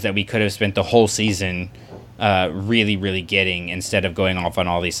episodes that we could have spent the whole season really, really getting, instead of going off on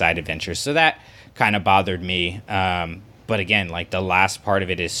all these side adventures. So that kind of bothered me. But again, like, the last part of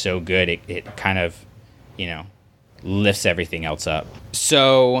it is so good, it kind of, lifts everything else up.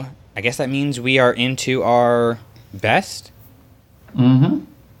 So I guess that means we are into our best. Mm-hmm.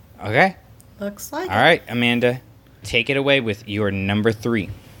 Okay. Looks like All right, Amanda, take it away with your number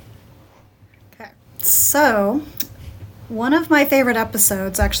 3. Okay. So, one of my favorite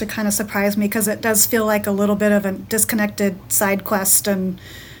episodes actually kind of surprised me, because it does feel like a little bit of a disconnected side quest, and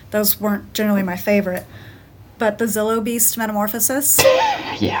those weren't generally my favorite. But the Zillo Beast metamorphosis.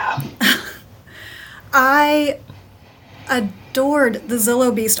 Yeah. I adored the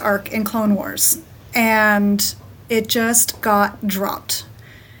Zillo Beast arc in Clone Wars, and it just got dropped.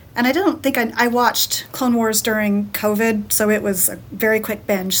 And I don't think I watched Clone Wars during COVID, so it was a very quick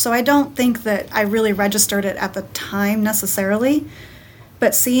binge. So I don't think that I really registered it at the time necessarily.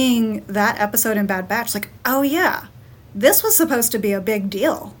 But seeing that episode in Bad Batch, like, oh yeah, this was supposed to be a big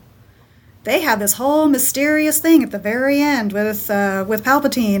deal. They had this whole mysterious thing at the very end with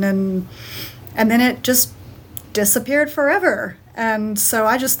Palpatine, and then it just disappeared forever. And so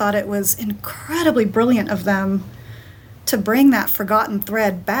I just thought it was incredibly brilliant of them to bring that forgotten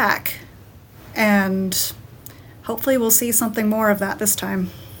thread back, and hopefully we'll see something more of that this time.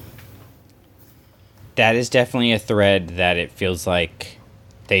 That is definitely a thread that it feels like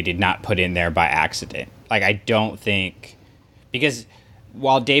they did not put in there by accident. Like, I don't think, because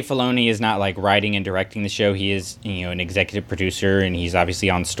while Dave Filoni is not like writing and directing the show, he is, an executive producer, and he's obviously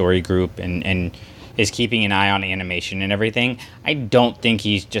on Story Group and is keeping an eye on animation and everything. I don't think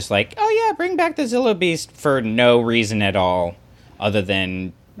he's just like, oh yeah, bring back the Zillo Beast for no reason at all, other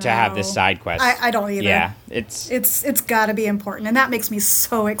than to have this side quest. I don't either. Yeah, it's got to be important, and that makes me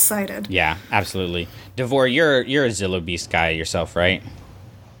so excited. Yeah, absolutely. Devore, you're a Zillo Beast guy yourself, right?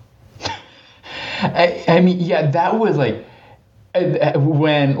 I mean, yeah, that was like,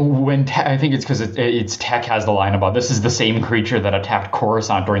 when I think it's because it's Tech has the line about this is the same creature that attacked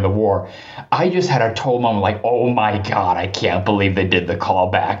Coruscant during the war. I just had a total moment like, oh my god, I can't believe they did the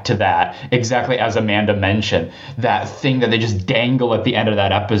callback to that. Exactly as Amanda mentioned, that thing that they just dangle at the end of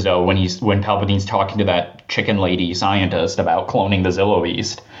that episode when Palpatine's talking to that chicken lady scientist about cloning the Zillo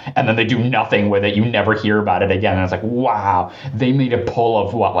Beast, and then they do nothing with it. You never hear about it again. And it's like, wow, they made a pull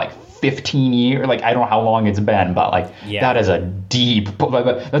of what, like 15 years, like I don't know how long it's been, but like that is a deep,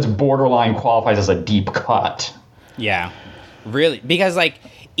 that's borderline qualifies as a deep cut. Yeah, really, because like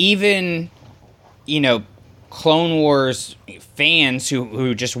even Clone Wars fans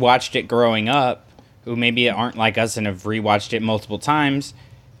who just watched it growing up, who maybe aren't like us and have rewatched it multiple times,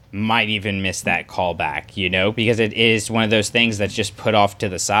 might even miss that callback, because it is one of those things that's just put off to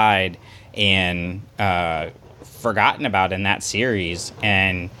the side and forgotten about in that series.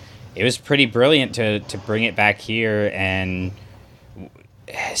 And it was pretty brilliant to bring it back here, and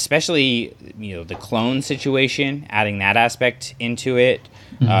especially, the clone situation, adding that aspect into it.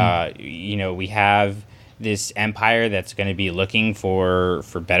 We have this empire that's going to be looking for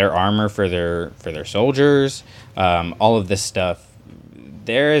better armor for their soldiers. All of this stuff.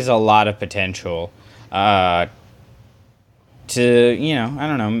 There is a lot of potential to, I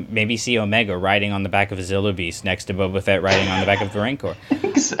don't know, maybe see Omega riding on the back of a Zilla Beast next to Boba Fett riding on the back of the Rancor.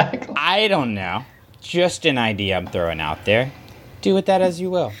 Exactly. I don't know. Just an idea I'm throwing out there. Do with that as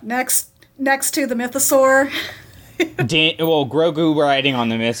you will. Next to the Mythosaur. Grogu riding on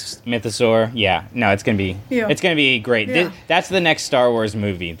the Mythosaur. Yeah, no, it's gonna be great. Yeah. That's the next Star Wars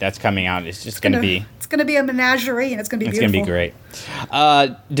movie that's coming out. It's just gonna be. It's gonna be a menagerie, and it's gonna be beautiful. It's gonna be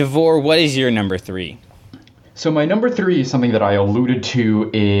great. Devore, what is your number 3? So my number 3 is something that I alluded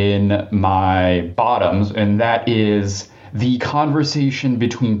to in my bottoms, and that is the conversation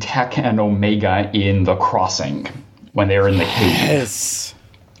between Tech and Omega in The Crossing when they're in the cave. Yes.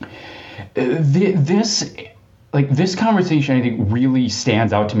 This conversation, I think, really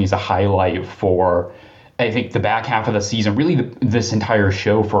stands out to me as a highlight for, I think, the back half of the season, really this entire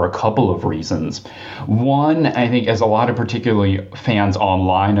show, for a couple of reasons. One, I think, as a lot of particularly fans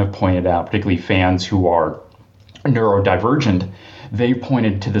online have pointed out, particularly fans who are neurodivergent, they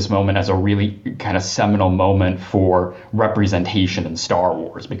pointed to this moment as a really kind of seminal moment for representation in Star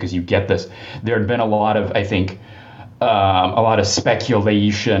Wars, because you get this. There had been a lot of, I think, a lot of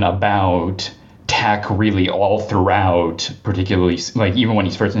speculation about Tech really all throughout, particularly like even when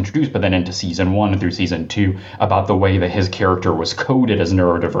he's first introduced, but then into season 1 through season 2, about the way that his character was coded as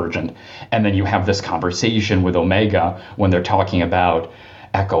neurodivergent. And then you have this conversation with Omega when they're talking about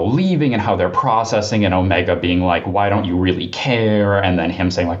Echo leaving and how they're processing, and Omega being like, why don't you really care? And then him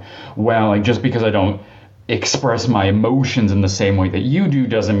saying like, well, like, just because I don't express my emotions in the same way that you do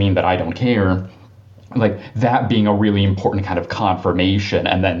doesn't mean that I don't care. Like, that being a really important kind of confirmation.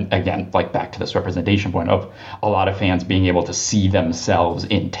 And then again, like, back to this representation point of a lot of fans being able to see themselves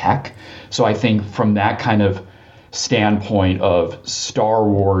in Tech. So I think from that kind of standpoint of Star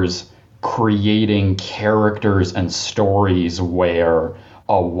Wars creating characters and stories where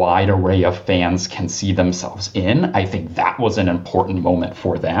a wide array of fans can see themselves in, I think that was an important moment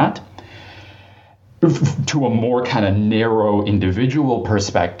for that. To a more kind of narrow individual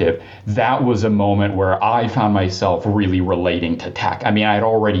perspective, that was a moment where I found myself really relating to Tech. I mean, I'd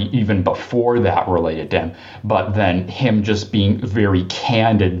already, even before that, related to him, but then him just being very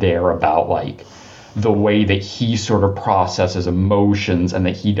candid there about like the way that he sort of processes emotions, and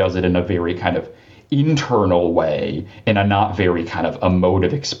that he does it in a very kind of internal way, in a not very kind of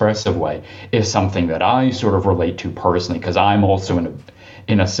emotive, expressive way, is something that I sort of relate to personally, because I'm also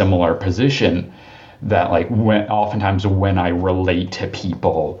in a similar position. That like oftentimes when I relate to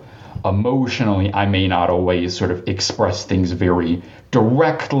people emotionally, I may not always sort of express things very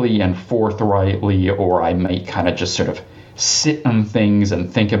directly and forthrightly, or I may kind of just sort of sit on things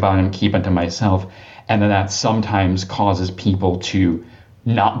and think about them, keep them to myself. And then that sometimes causes people to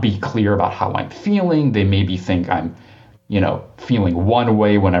not be clear about how I'm feeling. They maybe think I'm, feeling one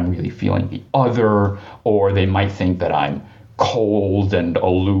way when I'm really feeling the other, or they might think that I'm cold and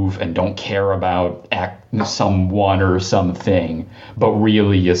aloof and don't care about someone or something, but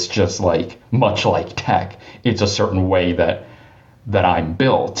really it's just like, much like Tech, it's a certain way that I'm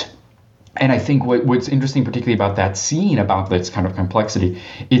built. And I think what's interesting particularly about that scene, about this kind of complexity,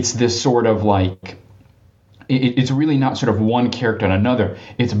 it's this sort of like, it's really not sort of one character and another.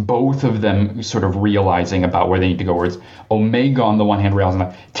 It's both of them sort of realizing about where they need to go. Where it's Omega on the one hand realizing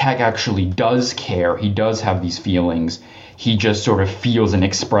that Tech actually does care. He does have these feelings. He just sort of feels and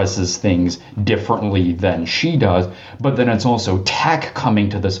expresses things differently than she does. But then it's also Tech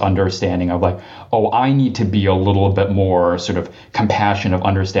coming to this understanding of like, oh, I need to be a little bit more sort of compassionate,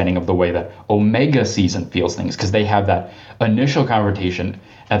 understanding of the way that Omega sees and feels things. Because they have that initial conversation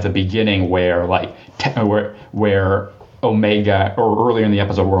at the beginning where like where Omega, or earlier in the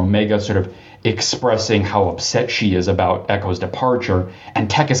episode, where Omega sort of expressing how upset she is about Echo's departure, and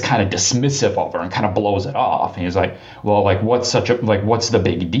Tech is kind of dismissive of her and kind of blows it off. And he's like, well, like, what's the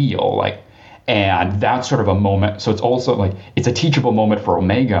big deal? Like, and that's sort of a moment. So it's also like, it's a teachable moment for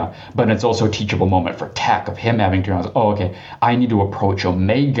Omega, but it's also a teachable moment for Tech, of him having to realize, oh, okay, I need to approach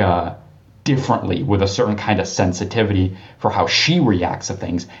Omega differently, with a certain kind of sensitivity for how she reacts to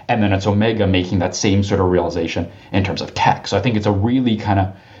things. And then it's Omega making that same sort of realization in terms of Tech. So I think it's a really kind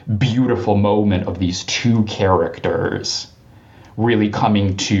of beautiful moment of these two characters really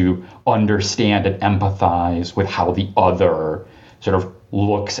coming to understand and empathize with how the other sort of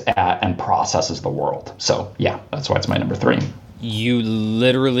looks at and processes the world. So yeah, that's why it's my number 3. You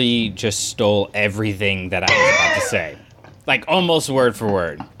literally just stole everything that I was about to say. like almost word for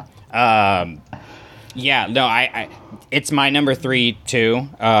word. Yeah, no, I it's my number 3 too.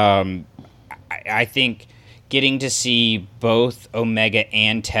 I think getting to see both Omega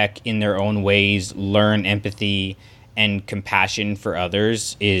and Tech in their own ways learn empathy and compassion for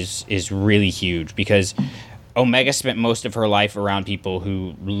others is really huge, because Omega spent most of her life around people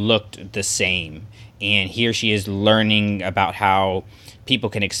who looked the same, and here she is learning about how people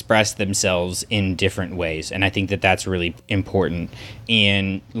can express themselves in different ways, and I think that that's really important.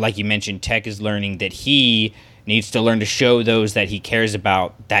 And like you mentioned, Tech is learning that he needs to learn to show those that he cares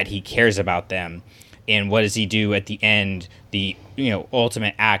about them. And what does he do at the end? The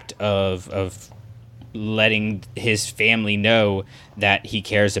ultimate act of letting his family know that he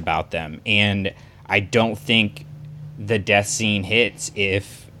cares about them. And I don't think the death scene hits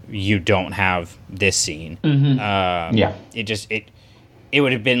if you don't have this scene. It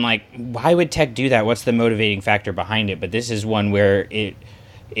would have been like, why would Tech do that? What's the motivating factor behind it? But this is one where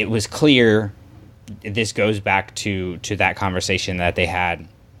it was clear. This goes back to that conversation that they had.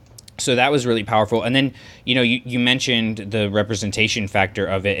 So that was really powerful. And then, you mentioned the representation factor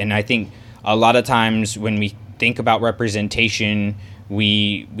of it. And I think a lot of times when we think about representation,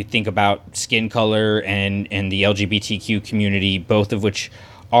 we think about skin color and the LGBTQ community, both of which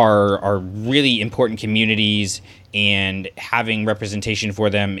are really important communities, and having representation for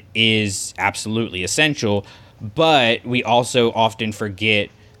them is absolutely essential. But we also often forget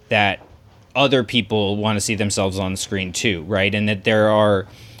that other people want to see themselves on the screen too, right? And that there are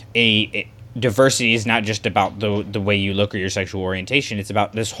diversity is not just about the way you look or your sexual orientation. It's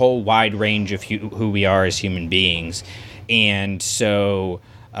about this whole wide range of who we are as human beings. And so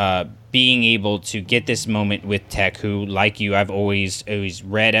being able to get this moment with Tech, who, like you, I've always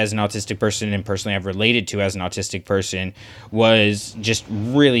read as an autistic person and personally I've related to as an autistic person, was just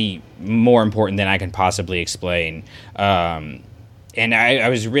really more important than I can possibly explain. And I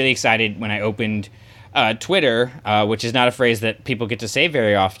was really excited when I opened Twitter, which is not a phrase that people get to say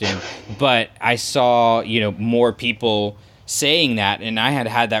very often, but I saw, more people saying that, and I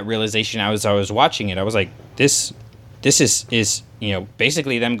had that realization as I was watching it. I was like, this is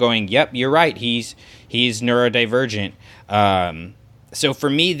basically them going, yep, you're right, he's neurodivergent. So for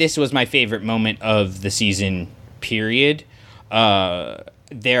me, this was my favorite moment of the season, period.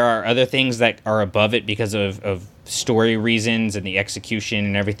 There are other things that are above it because of story reasons and the execution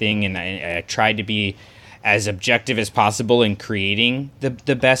and everything, and I tried to be as objective as possible in creating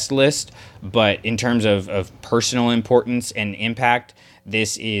the best list, but in terms of personal importance and impact,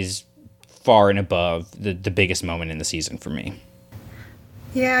 this is far and above the biggest moment in the season for me.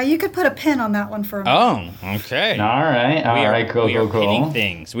 Yeah, you could put a pin on that one for a minute. Oh, okay. All right, cool. We are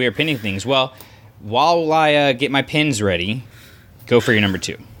pinning things. Well, while I get my pins ready, go for your number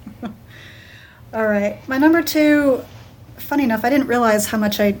 2. All right. My number 2, funny enough, I didn't realize how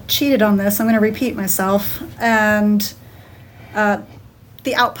much I cheated on this. I'm going to repeat myself. And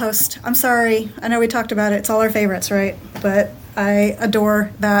The Outpost. I'm sorry. I know we talked about it. It's all our favorites, right? But I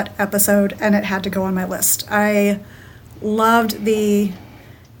adore that episode, and it had to go on my list. I loved the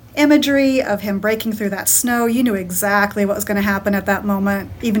imagery of him breaking through that snow. You knew exactly what was going to happen at that moment,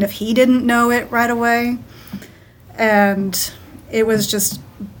 even if he didn't know it right away. And it was just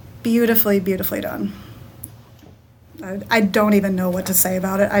beautifully, beautifully done. I don't even know what to say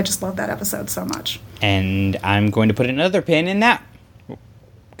about it. I just love that episode so much. And I'm going to put another pin in that,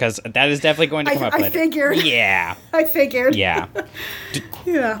 because that is definitely going to come up later. I figured. Yeah. I figured. Yeah.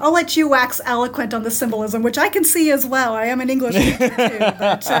 Yeah. I'll let you wax eloquent on the symbolism, which I can see as well. I am an English teacher too.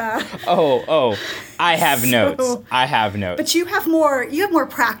 But, I have notes. But you have more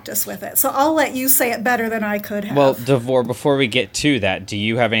practice with it, so I'll let you say it better than I could have. Well, Devor, before we get to that, do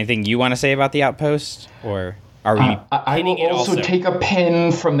you have anything you want to say about The Outpost, or are we? I will also take a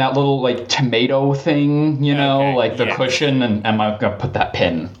pin from that little tomato thing, the cushion, and I'm gonna put that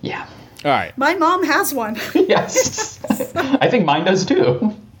pin. Yeah. All right. My mom has one. Yes. I think mine does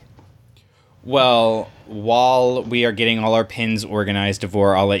too. Well, while we are getting all our pins organized,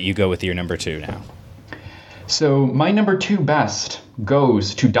 Devor, I'll let you go with your number 2 now. So my number 2 best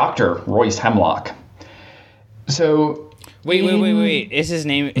goes to Dr. Royce Hemlock. So wait. Is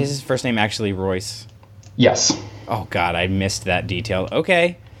his first name actually Royce? Yes. Oh God, I missed that detail.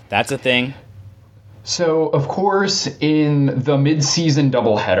 Okay, that's a thing. So, of course, in the mid-season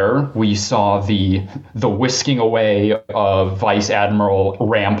doubleheader, we saw the whisking away of Vice Admiral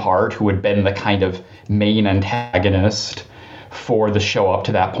Rampart, who had been the kind of main antagonist for the show up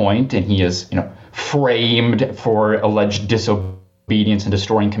to that point, and he is, framed for alleged disobedience and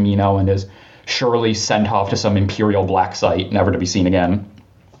destroying Camino, and is surely sent off to some Imperial black site, never to be seen again.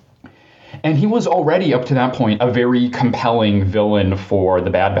 And he was already, up to that point, a very compelling villain for the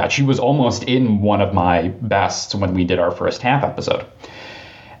Bad Batch. He was almost in one of my bests when we did our first half episode.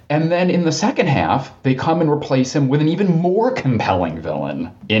 And then in the second half, they come and replace him with an even more compelling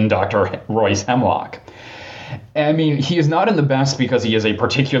villain in Dr. Royce Hemlock. I mean, he is not in the best because he is a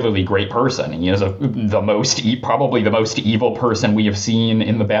particularly great person. He is probably the most evil person we have seen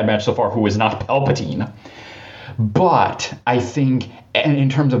in the Bad Batch so far who is not Palpatine. But I think, and in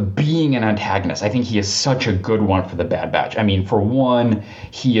terms of being an antagonist, I think he is such a good one for the Bad Batch. I mean, for one,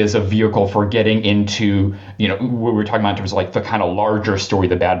 he is a vehicle for getting into, what we're talking about in terms of like the kind of larger story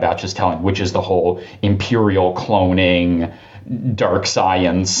the Bad Batch is telling, which is the whole Imperial cloning, dark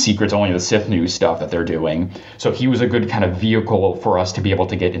science, secrets only the Sith knew stuff that they're doing. So he was a good kind of vehicle for us to be able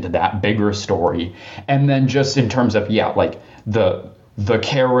to get into that bigger story. And then just in terms of, like the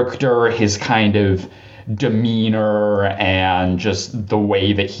character, his kind of demeanor, and just the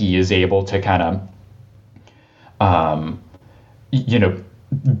way that he is able to kind of,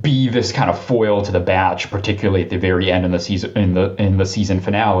 be this kind of foil to the Batch, particularly at the very end in the season, in the season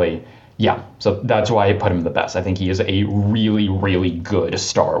finale. Yeah, so that's why I put him the best. I think he is a really, really good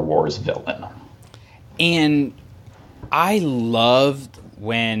Star Wars villain. And I loved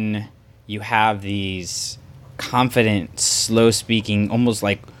when you have these confident, slow-speaking, almost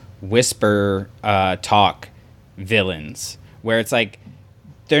like whisper talk villains, where it's like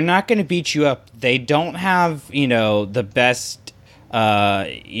they're not going to beat you up. They don't have, the best,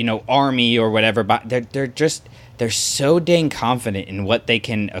 army or whatever, but they're so dang confident in what they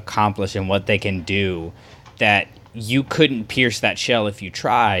can accomplish and what they can do that you couldn't pierce that shell if you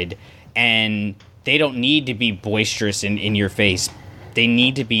tried. And they don't need to be boisterous in your face. They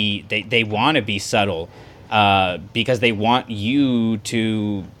need to be, they want to be subtle because they want you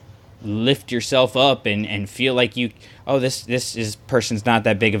to lift yourself up and feel like this person's not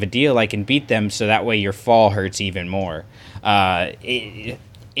that big of a deal. I can beat them, so that way your fall hurts even more.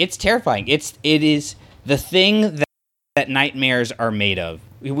 It's terrifying. It is the thing that nightmares are made of.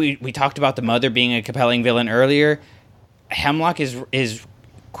 We talked about the mother being a compelling villain earlier. Hemlock is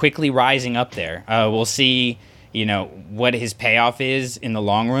quickly rising up there. We'll see, what his payoff is in the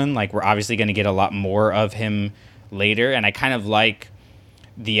long run. Like, we're obviously going to get a lot more of him later, and I kind of like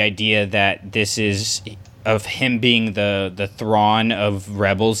the idea that this is of him being the Thrawn of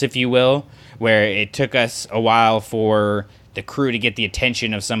Rebels, if you will, where it took us a while for the crew to get the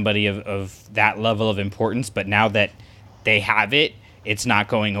attention of somebody of that level of importance, but now that they have it, it's not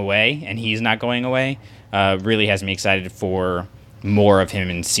going away, and he's not going away. Really has me excited for more of him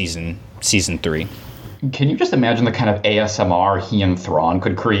in season 3. Can you just imagine the kind of ASMR he and Thrawn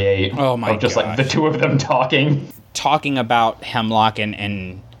could create? Oh my gosh. Like the two of them talking about Hemlock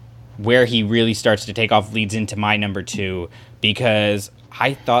and where he really starts to take off leads into my number 2, because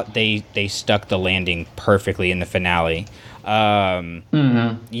I thought they stuck the landing perfectly in the finale. I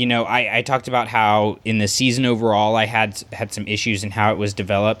talked about how in the season overall I had some issues in how it was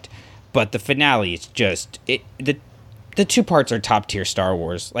developed, but the finale is just the two parts are top tier Star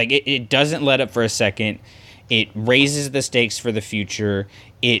Wars. Like it doesn't let up for a second. It raises the stakes for the future.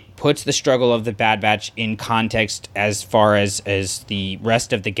 It puts the struggle of the Bad Batch in context as far as the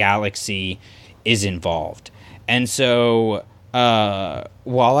rest of the galaxy is involved. And so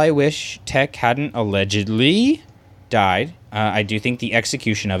while I wish Tech hadn't allegedly died, I do think the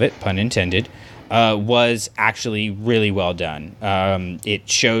execution of it, pun intended, was actually really well done. It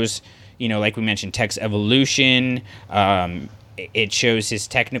shows, like we mentioned, Tech's evolution. It shows his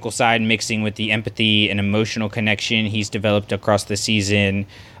technical side mixing with the empathy and emotional connection he's developed across the season.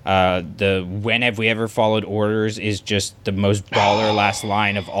 The "When have we ever followed orders" is just the most baller last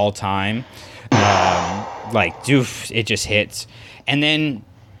line of all time. It just hits. And then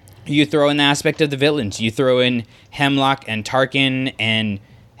you throw in the aspect of the villains. You throw in Hemlock and Tarkin, and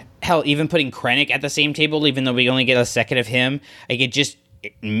hell, even putting Krennic at the same table, even though we only get a second of him. Like, it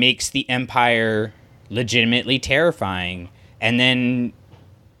makes the Empire legitimately terrifying. And then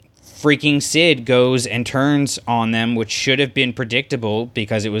freaking Sid goes and turns on them, which should have been predictable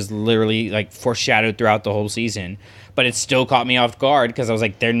because it was literally foreshadowed throughout the whole season. But it still caught me off guard because I was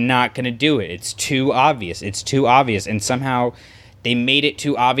like, they're not going to do it. It's too obvious. And somehow they made it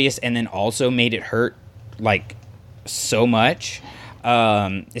too obvious and then also made it hurt so much.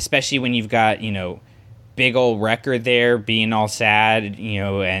 Especially when you've got, big old Wrecker there being all sad,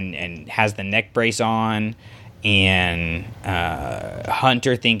 and has the neck brace on. And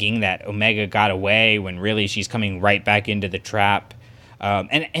Hunter thinking that Omega got away when really she's coming right back into the trap.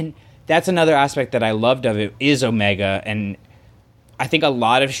 And that's another aspect that I loved of it is Omega. And I think a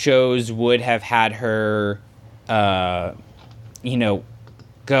lot of shows would have had her,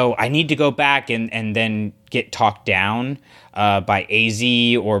 go, I need to go back and then get talked down by AZ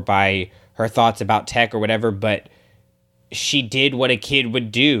or by her thoughts about tech or whatever, but she did what a kid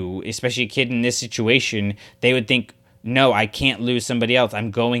would do, especially a kid in this situation. They would think, no, I can't lose somebody else.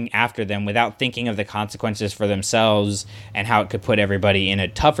 I'm going after them without thinking of the consequences for themselves and how it could put everybody in a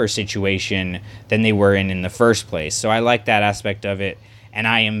tougher situation than they were in the first place. So I like that aspect of it. And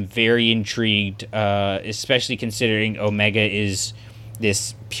I am very intrigued, especially considering Omega is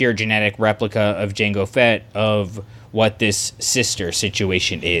this pure genetic replica of Jango Fett, of what this sister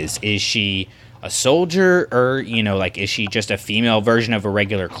situation is. Is she a soldier, or, is she just a female version of a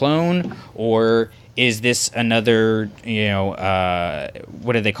regular clone, or is this another,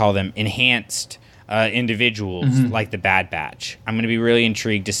 what do they call them? Enhanced individuals like the Bad Batch. I'm going to be really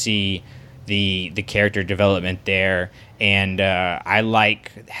intrigued to see the character development there, and I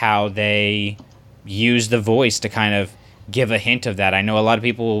like how they use the voice to kind of give a hint of that. I know a lot of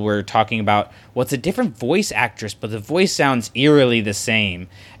people were talking about, well, it's a different voice actress, but the voice sounds eerily the same.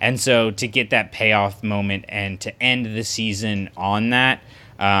 And so to get that payoff moment and to end the season on that,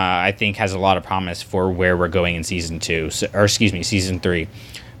 I think has a lot of promise for where we're going in season 3.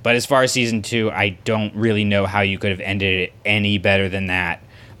 But as far as season 2, I don't really know how you could have ended it any better than that.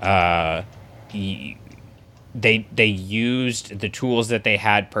 They used the tools that they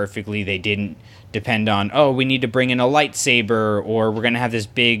had perfectly. They didn't depend on, we need to bring in a lightsaber, or we're going to have this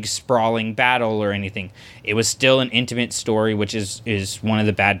big sprawling battle or anything. It was still an intimate story, which is one of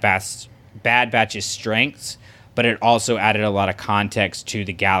the Bad Batch's strengths, but it also added a lot of context to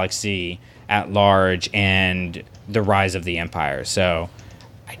the galaxy at large and the rise of the Empire. So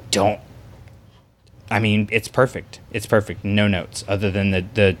it's perfect. It's perfect. No notes other than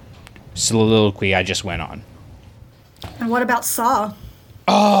the soliloquy I just went on. And what about Saw?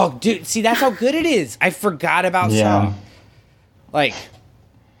 Oh, dude, see, that's how good it is. I forgot about Saw.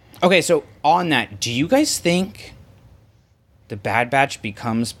 Okay, so on that, do you guys think the Bad Batch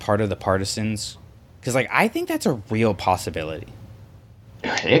becomes part of the Partisans? Because, I think that's a real possibility.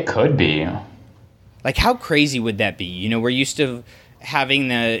 It could be. How crazy would that be? We're used to having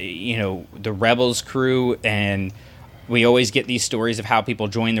the Rebels crew, and we always get these stories of how people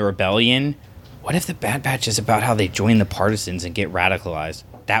join the rebellion. What if the Bad Batch is about how they join the Partisans and get radicalized?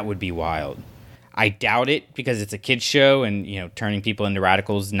 That would be wild. I doubt it, because it's a kids show, and turning people into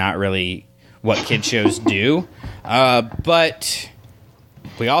radicals not really what kids shows do. But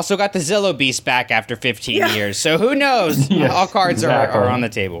we also got the Zillow Beast back after 15 years, so who knows? Yes, all cards exactly. are on the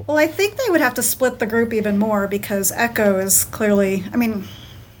table. Well, I think they would have to split the group even more, because Echo is clearly,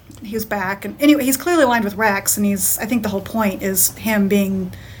 he's back, and anyway, he's clearly aligned with Rex, and I think the whole point is him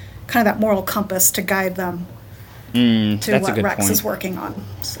being kind of that moral compass to guide them to what Rex is working on.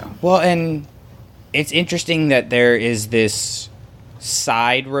 So. Well, and it's interesting that there is this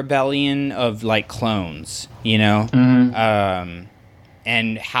side rebellion of clones, and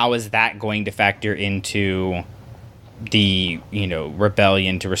how is that going to factor into the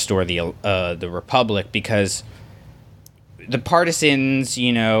rebellion to restore the Republic? Because the Partisans,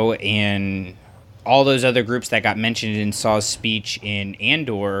 and all those other groups that got mentioned in Saw's speech in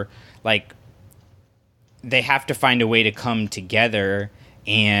Andor, they have to find a way to come together.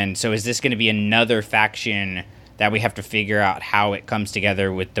 And so is this going to be another faction that we have to figure out how it comes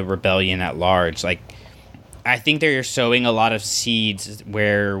together with the rebellion at large? I think they're sowing a lot of seeds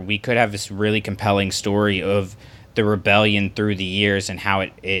where we could have this really compelling story of the rebellion through the years and how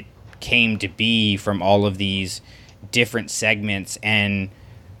it came to be from all of these different segments. And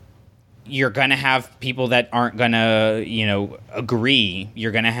you're going to have people that aren't going to, agree.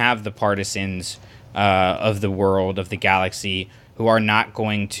 You're going to have the Partisans of the world, of the galaxy, who are not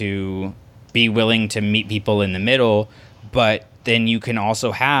going to be willing to meet people in the middle. But then you can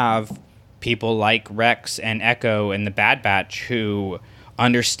also have people like Rex and Echo and the Bad Batch who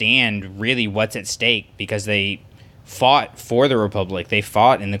understand really what's at stake, because they fought for the Republic. They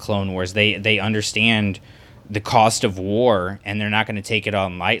fought in the Clone Wars. They understand the cost of war, and they're not going to take it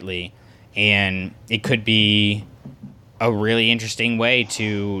on lightly. And it could be a really interesting way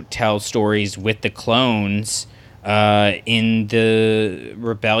to tell stories with the clones in the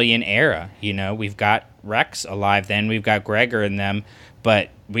Rebellion era. We've got Rex alive then, we've got Gregor and them, but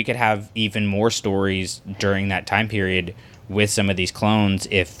we could have even more stories during that time period with some of these clones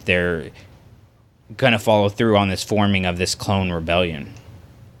if they're going to follow through on this forming of this clone rebellion.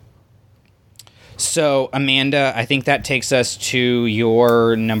 So, Amanda, I think that takes us to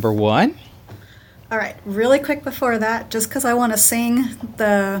your number 1. All right, really quick before that, just because I want to sing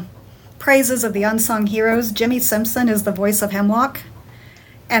the praises of the unsung heroes, Jimmy Simpson is the voice of Hemlock,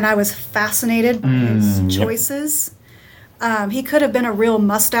 and I was fascinated by his choices. He could have been a real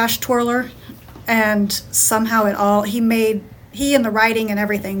mustache twirler, and somehow he and the writing and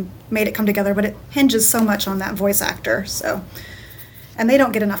everything made it come together, but it hinges so much on that voice actor, so. And they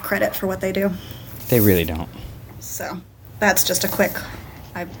don't get enough credit for what they do. They really don't. So that's just a quick,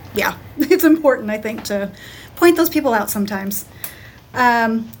 it's important, I think, to point those people out sometimes.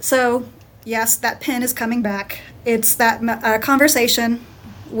 So, yes, that pin is coming back. It's that conversation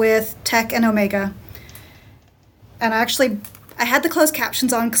with Tech and Omega. And I had the closed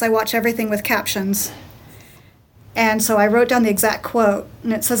captions on because I watch everything with captions. And so I wrote down the exact quote,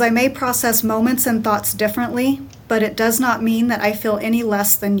 and it says, "I may process moments and thoughts differently, but it does not mean that I feel any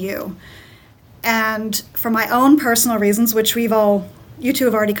less than you." And for my own personal reasons, which you two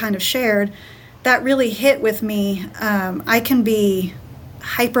have already kind of shared, that really hit with me. I can be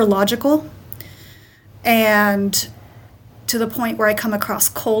hyper logical, and to the point where I come across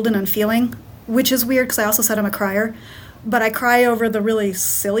cold and unfeeling, which is weird because I also said I'm a crier. But I cry over the really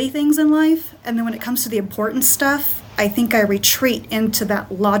silly things in life, and then when it comes to the important stuff, I think I retreat into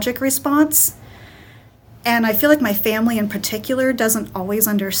that logic response. And I feel like my family in particular doesn't always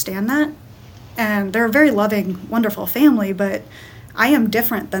understand that. And they're a very loving, wonderful family, but I am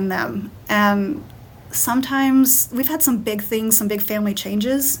different than them. And sometimes we've had some big things, some big family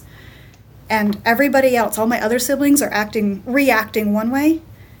changes, and everybody else, all my other siblings, are reacting one way,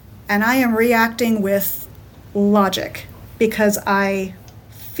 and I am reacting with logic, because I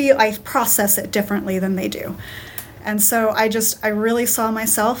process it differently than they do. And so I really saw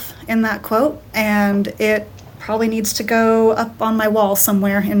myself in that quote, and it probably needs to go up on my wall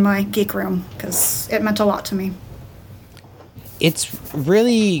somewhere in my geek room, because it meant a lot to me. It's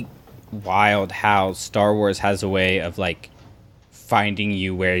really wild how Star Wars has a way of, like, finding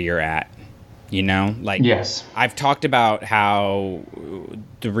you where you're at. You know? Like, yes. I've talked about how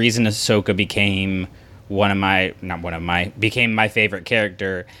the reason Ahsoka became became my favorite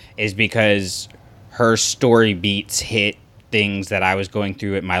character is because her story beats hit things that I was going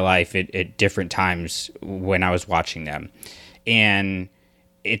through in my life at different times when I was watching them. And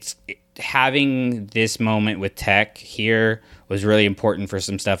having this moment with Tech here was really important for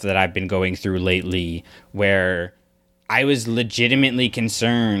some stuff that I've been going through lately, where I was legitimately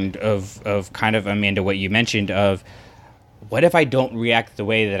concerned of kind of, Amanda, what you mentioned of, what if I don't react the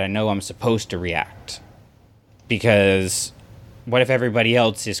way that I know I'm supposed to react? Because what if everybody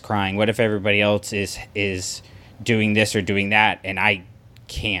else is crying? What if everybody else is doing this or doing that, and I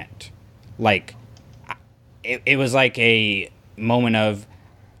can't? Like, it was like a moment of,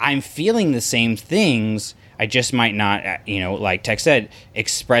 I'm feeling the same things, I just might not, like Tech said,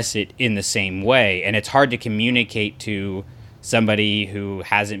 express it in the same way. And it's hard to communicate to somebody who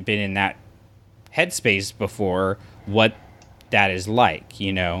hasn't been in that headspace before what that is like,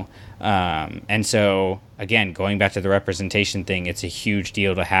 And so, again, going back to the representation thing, it's a huge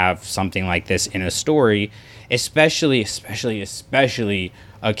deal to have something like this in a story, especially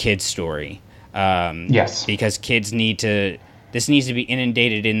a kid's story. Yes. Because kids this needs to be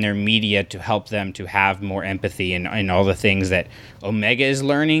inundated in their media to help them to have more empathy and all the things that Omega is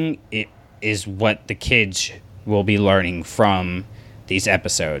learning. It is what the kids will be learning from these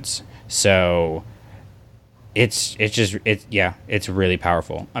episodes. So it's really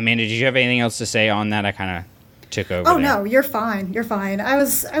powerful. Amanda, did you have anything else to say on that? I kind of took over. Oh, there. No, you're fine. You're fine. I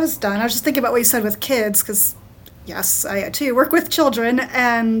was done. I was just thinking about what you said with kids, because yes, I too work with children,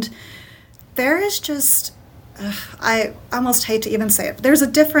 and there is just, I almost hate to even say it, but there's a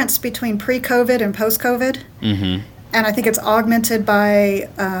difference between pre-COVID and post-COVID. Mm-hmm. And I think it's augmented by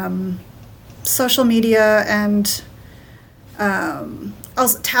social media and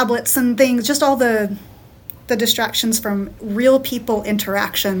also tablets and things, just all the distractions from real people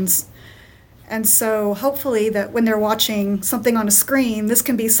interactions. And so hopefully that when they're watching something on a screen, this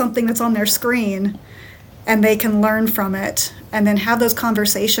can be something that's on their screen, and they can learn from it and then have those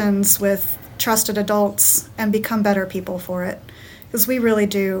conversations with trusted adults and become better people for it. Because we really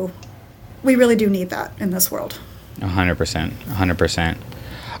do need that in this world. 100%.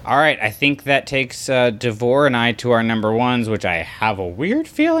 All right, I think that takes Devore and I to our number ones, which I have a weird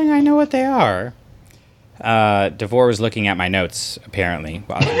feeling I know what they are. Devore was looking at my notes, apparently,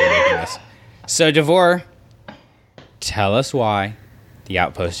 while we were making this. So, Devore, tell us why The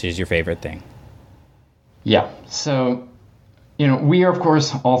Outpost is your favorite thing. Yeah, so, we are, of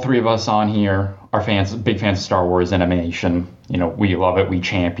course, all three of us on here are big fans of Star Wars animation. We love it, we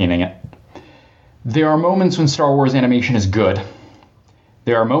championing it. There are moments when Star Wars animation is good.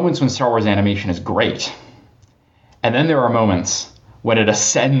 There are moments when Star Wars animation is great. And then there are moments when it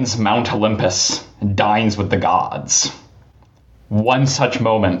ascends Mount Olympus and dines with the gods. One such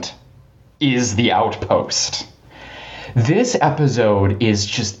moment is The Outpost. This episode is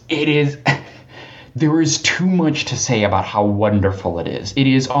just, it is, there is too much to say about how wonderful it is. It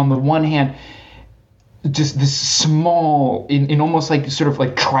is, on the one hand, just this small, in almost like sort of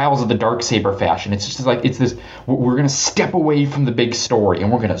like Trials of the Darksaber fashion. It's just like, it's this, we're going to step away from the big story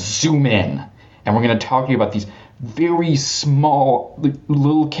and we're going to zoom in and we're going to talk to you about these very small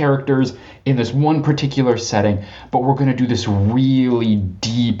little characters in this one particular setting, but we're going to do this really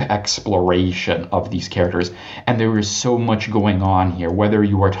deep exploration of these characters. And there is so much going on here, whether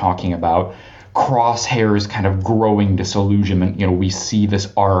you are talking about Crosshair's kind of growing disillusionment. You know, we see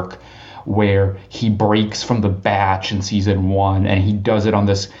this arc where he breaks from the batch in season 1, and he does it on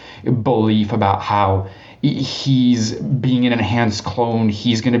this belief about how he's being an enhanced clone,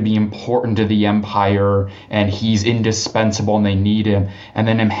 he's going to be important to the Empire, and he's indispensable and they need him. And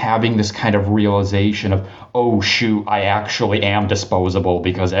then him having this kind of realization of, oh shoot, I actually am disposable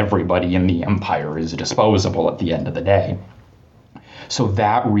because everybody in the Empire is disposable at the end of the day. So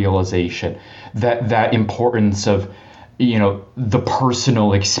that realization, that importance of, you know, the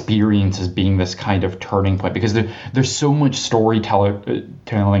personal experience as being this kind of turning point, because there's so much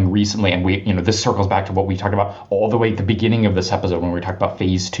storytelling recently, and we, you know, this circles back to what we talked about all the way at the beginning of this episode when we talked about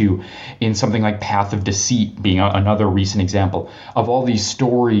Phase 2, in something like Path of Deceit being another recent example of all these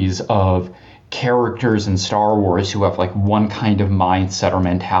stories of characters in Star Wars who have like one kind of mindset or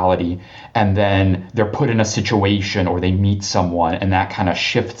mentality, and then they're put in a situation or they meet someone and that kind of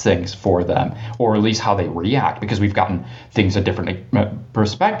shifts things for them, or at least how they react, because we've gotten things at different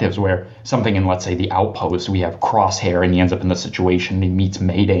perspectives where something in, let's say, The Outpost, we have Crosshair and he ends up in the situation and he meets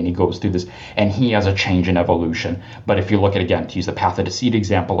Mayday and he goes through this and he has a change in evolution. But if you look at, again, to use the Path of Deceit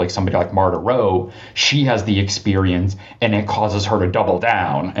example, like somebody like Marta Rowe, she has the experience and it causes her to double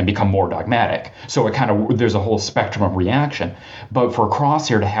down and become more dogmatic. So it kind of, there's a whole spectrum of reaction. But for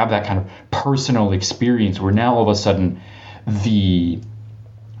Crosshair to have that kind of personal experience where now all of a sudden the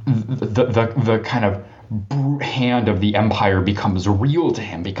kind of brute hand of the Empire becomes real to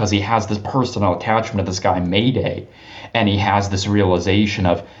him, because he has this personal attachment to this guy Mayday, and he has this realization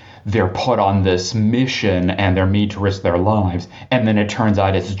of they're put on this mission and they're made to risk their lives, and then it turns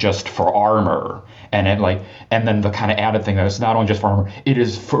out it's just for armor. And it like, and then the kind of added thing that it's not only just for armor, it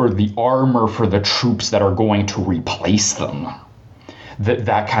is for the armor for the troops that are going to replace them.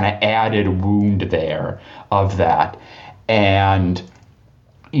 That kind of added wound there of that. And,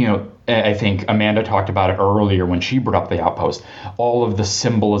 you know, I think Amanda talked about it earlier when she brought up The Outpost, all of the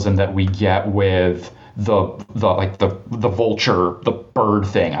symbolism that we get with the vulture, the bird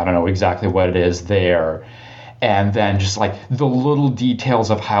thing. I don't know exactly what it is there. And then just like the little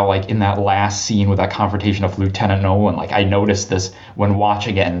details of how, like, in that last scene with that confrontation of Lieutenant Nolan, like I noticed this when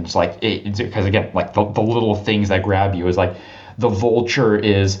watching it, and it's like, because again, like the little things that grab you is like the vulture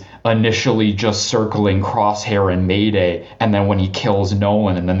is initially just circling Crosshair and Mayday, and then when he kills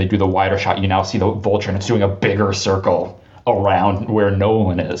Nolan and then they do the wider shot, you now see the vulture and it's doing a bigger circle around where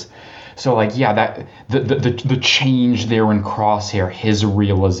Nolan is. So like, yeah, that the change there in Crosshair, his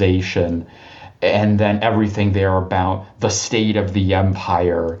realization, and then everything there about the state of the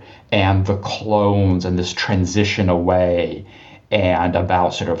Empire and the clones and this transition away, and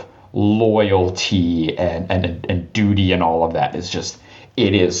about sort of loyalty and duty and all of that is just,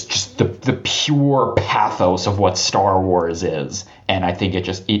 it is just the pure pathos of what Star Wars is. And I think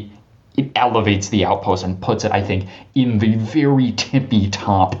it elevates The Outpost and puts it, I think, in the very tippy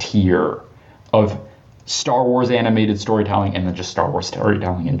top tier of Star Wars animated storytelling, and then just Star Wars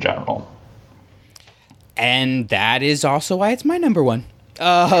storytelling in general. And that is also why it's my number one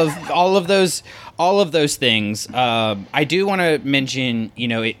of all of those things. I do want to mention, you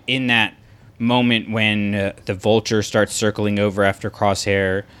know, in that moment when the vulture starts circling over after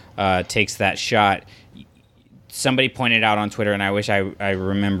Crosshair takes that shot, somebody pointed out on Twitter, and I wish I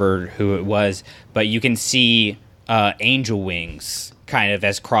remembered who it was, but you can see angel wings kind of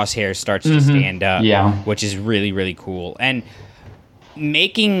as Crosshair starts to stand up, which is really, really cool. And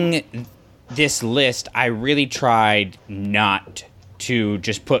making this list, I really tried not to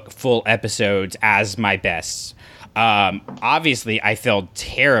just put full episodes as my best. Obviously, I failed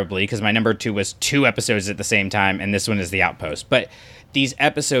terribly because my number 2 was 2 episodes at the same time, and this one is The Outpost. But these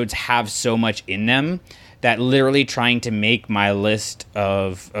episodes have so much in them that literally trying to make my list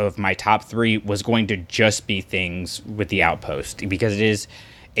of my top 3 was going to just be things with The Outpost, because it is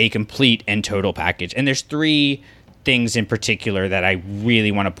a complete and total package. And there's 3 things in particular that I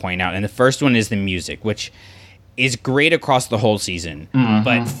really want to point out. And the first one is the music, which is great across the whole season.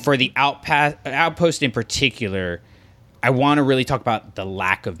 But for The Outpost in particular, I want to really talk about the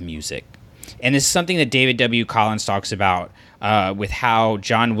lack of music. And this is something that David W. Collins talks about with how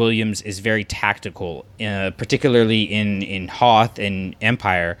John Williams is very tactical, particularly in Hoth and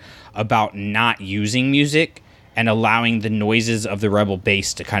Empire, about not using music and allowing the noises of the Rebel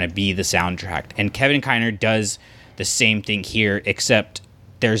base to kind of be the soundtrack. And Kevin Kiner does the same thing here, except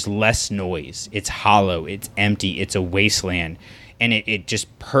there's less noise. It's hollow, it's empty, it's a wasteland, and it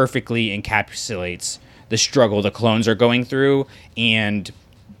just perfectly encapsulates the struggle the clones are going through and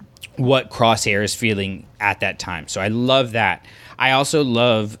what Crosshair is feeling at that time. So I love that. I also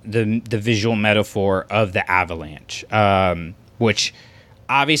love the visual metaphor of the avalanche, which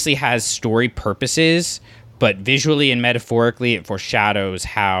obviously has story purposes, but visually and metaphorically it foreshadows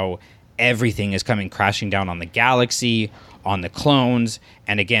how everything is coming crashing down on the galaxy, on the clones,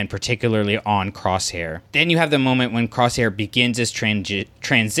 and again, particularly on Crosshair. Then you have the moment when Crosshair begins his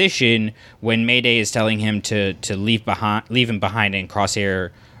transition when Mayday is telling him to leave him behind, and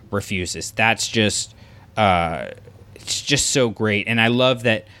Crosshair refuses. That's just it's just so great, and I love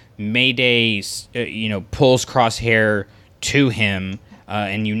that Mayday pulls Crosshair to him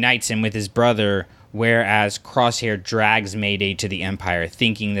and unites him with his brother, whereas Crosshair drags Mayday to the Empire,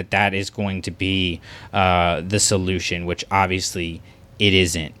 thinking that is going to be the solution, which obviously it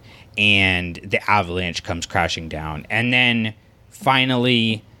isn't. And the avalanche comes crashing down. And then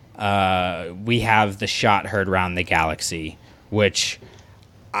finally, we have the shot heard around the galaxy, which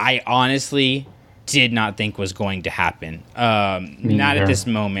I honestly did not think was going to happen. Not at this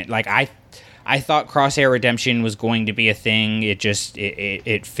moment. Like, I thought Crosshair Redemption was going to be a thing. It just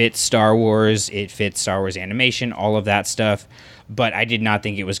it fits Star Wars. It fits Star Wars animation, all of that stuff. But I did not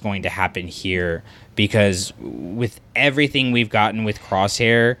think it was going to happen here, because with everything we've gotten with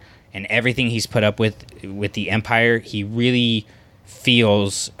Crosshair and everything he's put up with the Empire, he really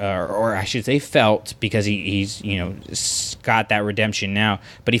feels, or I should say felt, because he's got that redemption now,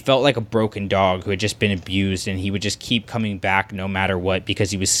 but he felt like a broken dog who had just been abused, and he would just keep coming back no matter what,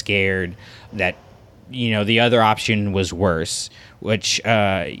 because he was scared that the other option was worse, which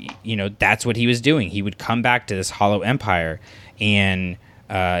that's what he was doing. He would come back to this hollow empire, and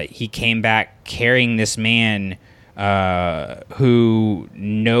he came back carrying this man who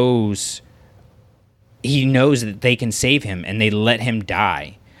knows that they can save him, and they let him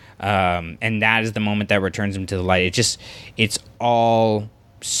die. And that is the moment that returns him to the light. It's all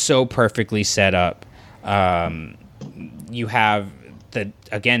so perfectly set up. You have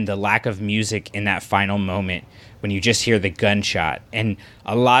the lack of music in that final moment when you just hear the gunshot. And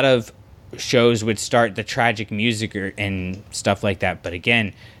a lot of shows would start the tragic music and stuff like that. But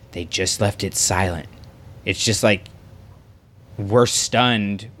again, they just left it silent. It's just like we're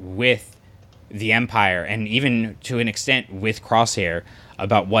stunned with the Empire, and even to an extent with Crosshair,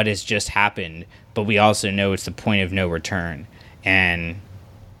 about what has just happened, but we also know it's the point of no return, and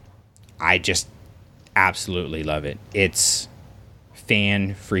I just absolutely love it. It's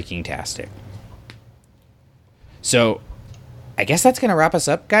fan-freaking-tastic. So I guess that's going to wrap us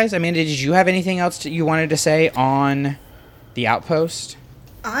up, guys. Amanda, did you have anything else you wanted to say on The Outpost?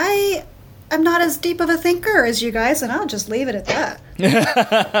 I am not as deep of a thinker as you guys, and I'll just leave it at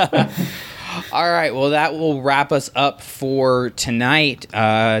that. All right, well, that will wrap us up for tonight,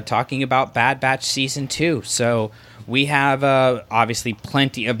 talking about Bad Batch Season 2. So we have, obviously,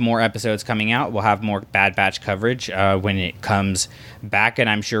 plenty of more episodes coming out. We'll have more Bad Batch coverage when it comes back, and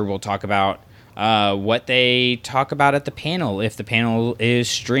I'm sure we'll talk about what they talk about at the panel, if the panel is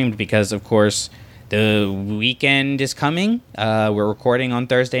streamed, because, of course, the weekend is coming. We're recording on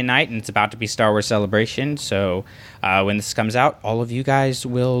Thursday night, and it's about to be Star Wars Celebration. So when this comes out, all of you guys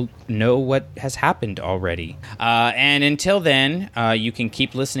will know what has happened already. And until then, you can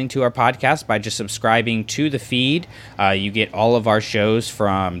keep listening to our podcast by just subscribing to the feed. You get all of our shows,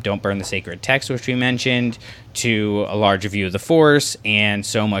 from Don't Burn the Sacred Text, which we mentioned, to A Larger View of the Force, and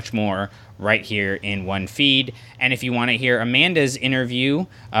so much more, right here in one feed. And if you want to hear Amanda's interview,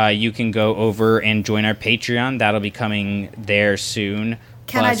 you can go over and join our Patreon. That'll be coming there soon.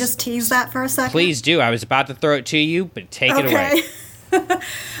 Can I just tease that for a second? Please do. I was about to throw it to you, but take it away.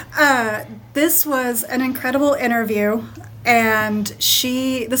 This was an incredible interview, and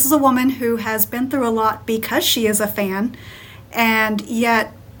this is a woman who has been through a lot because she is a fan, and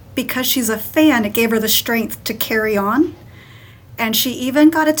yet because she's a fan, it gave her the strength to carry on. And she even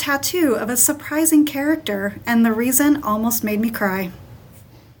got a tattoo of a surprising character, and the reason almost made me cry.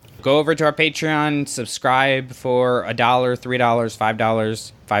 Go over to our Patreon, subscribe for $1, $3,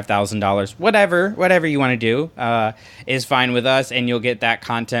 $5, $5,000, whatever you want to do is fine with us, and you'll get that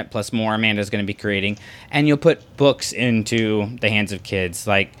content plus more Amanda's going to be creating, and you'll put books into the hands of kids.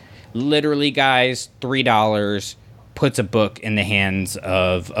 Like, literally, guys, $3, puts a book in the hands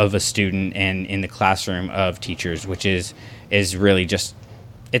of a student and in the classroom of teachers, which is really just,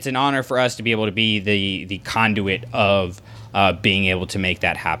 it's an honor for us to be able to be the conduit of being able to make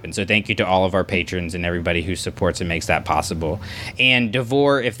that happen. So thank you to all of our patrons and everybody who supports and makes that possible. And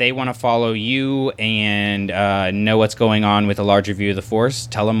Devore, if they want to follow you and know what's going on with A Larger View of the Force,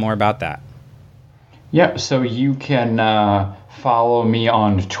 tell them more about that. Yep, so you can follow me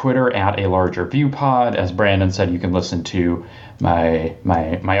on Twitter at A Larger View Pod. As Brandon said, you can listen to my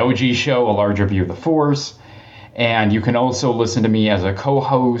OG show, A Larger View of the Force. And you can also listen to me as a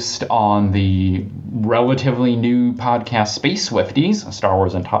co-host on the relatively new podcast Space Swifties, a Star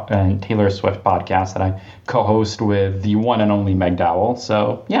Wars and Taylor Swift podcast that I co-host with the one and only Meg Dowell.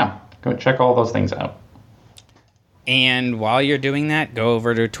 So, yeah, go check all those things out. And while you're doing that, go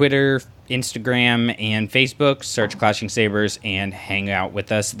over to Twitter, Instagram, and Facebook, search Clashing Sabers, and hang out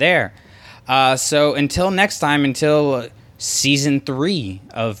with us there. So until next time, until Season 3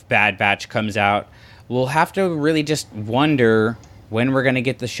 of Bad Batch comes out, we'll have to really just wonder when we're going to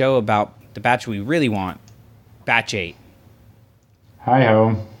get the show about the batch we really want, Batch 8.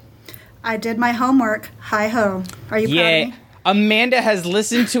 Hi-ho. I did my homework. Hi-ho. Are you proud of me? Amanda has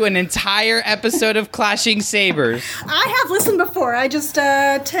listened to an entire episode of Clashing Sabers. I have listened before. I just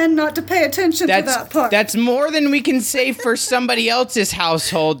tend not to pay attention to that part. That's more than we can say for somebody else's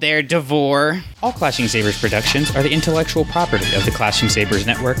household there, Devore. All Clashing Sabers productions are the intellectual property of the Clashing Sabers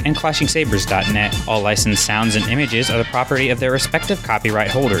Network and ClashingSabers.net. All licensed sounds and images are the property of their respective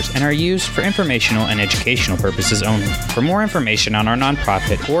copyright holders and are used for informational and educational purposes only. For more information on our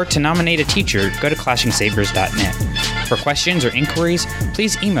nonprofit or to nominate a teacher, go to ClashingSabers.net. For questions or inquiries,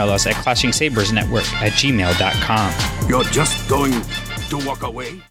 please email us at ClashingSabersNetwork@gmail.com. You're just going to walk away?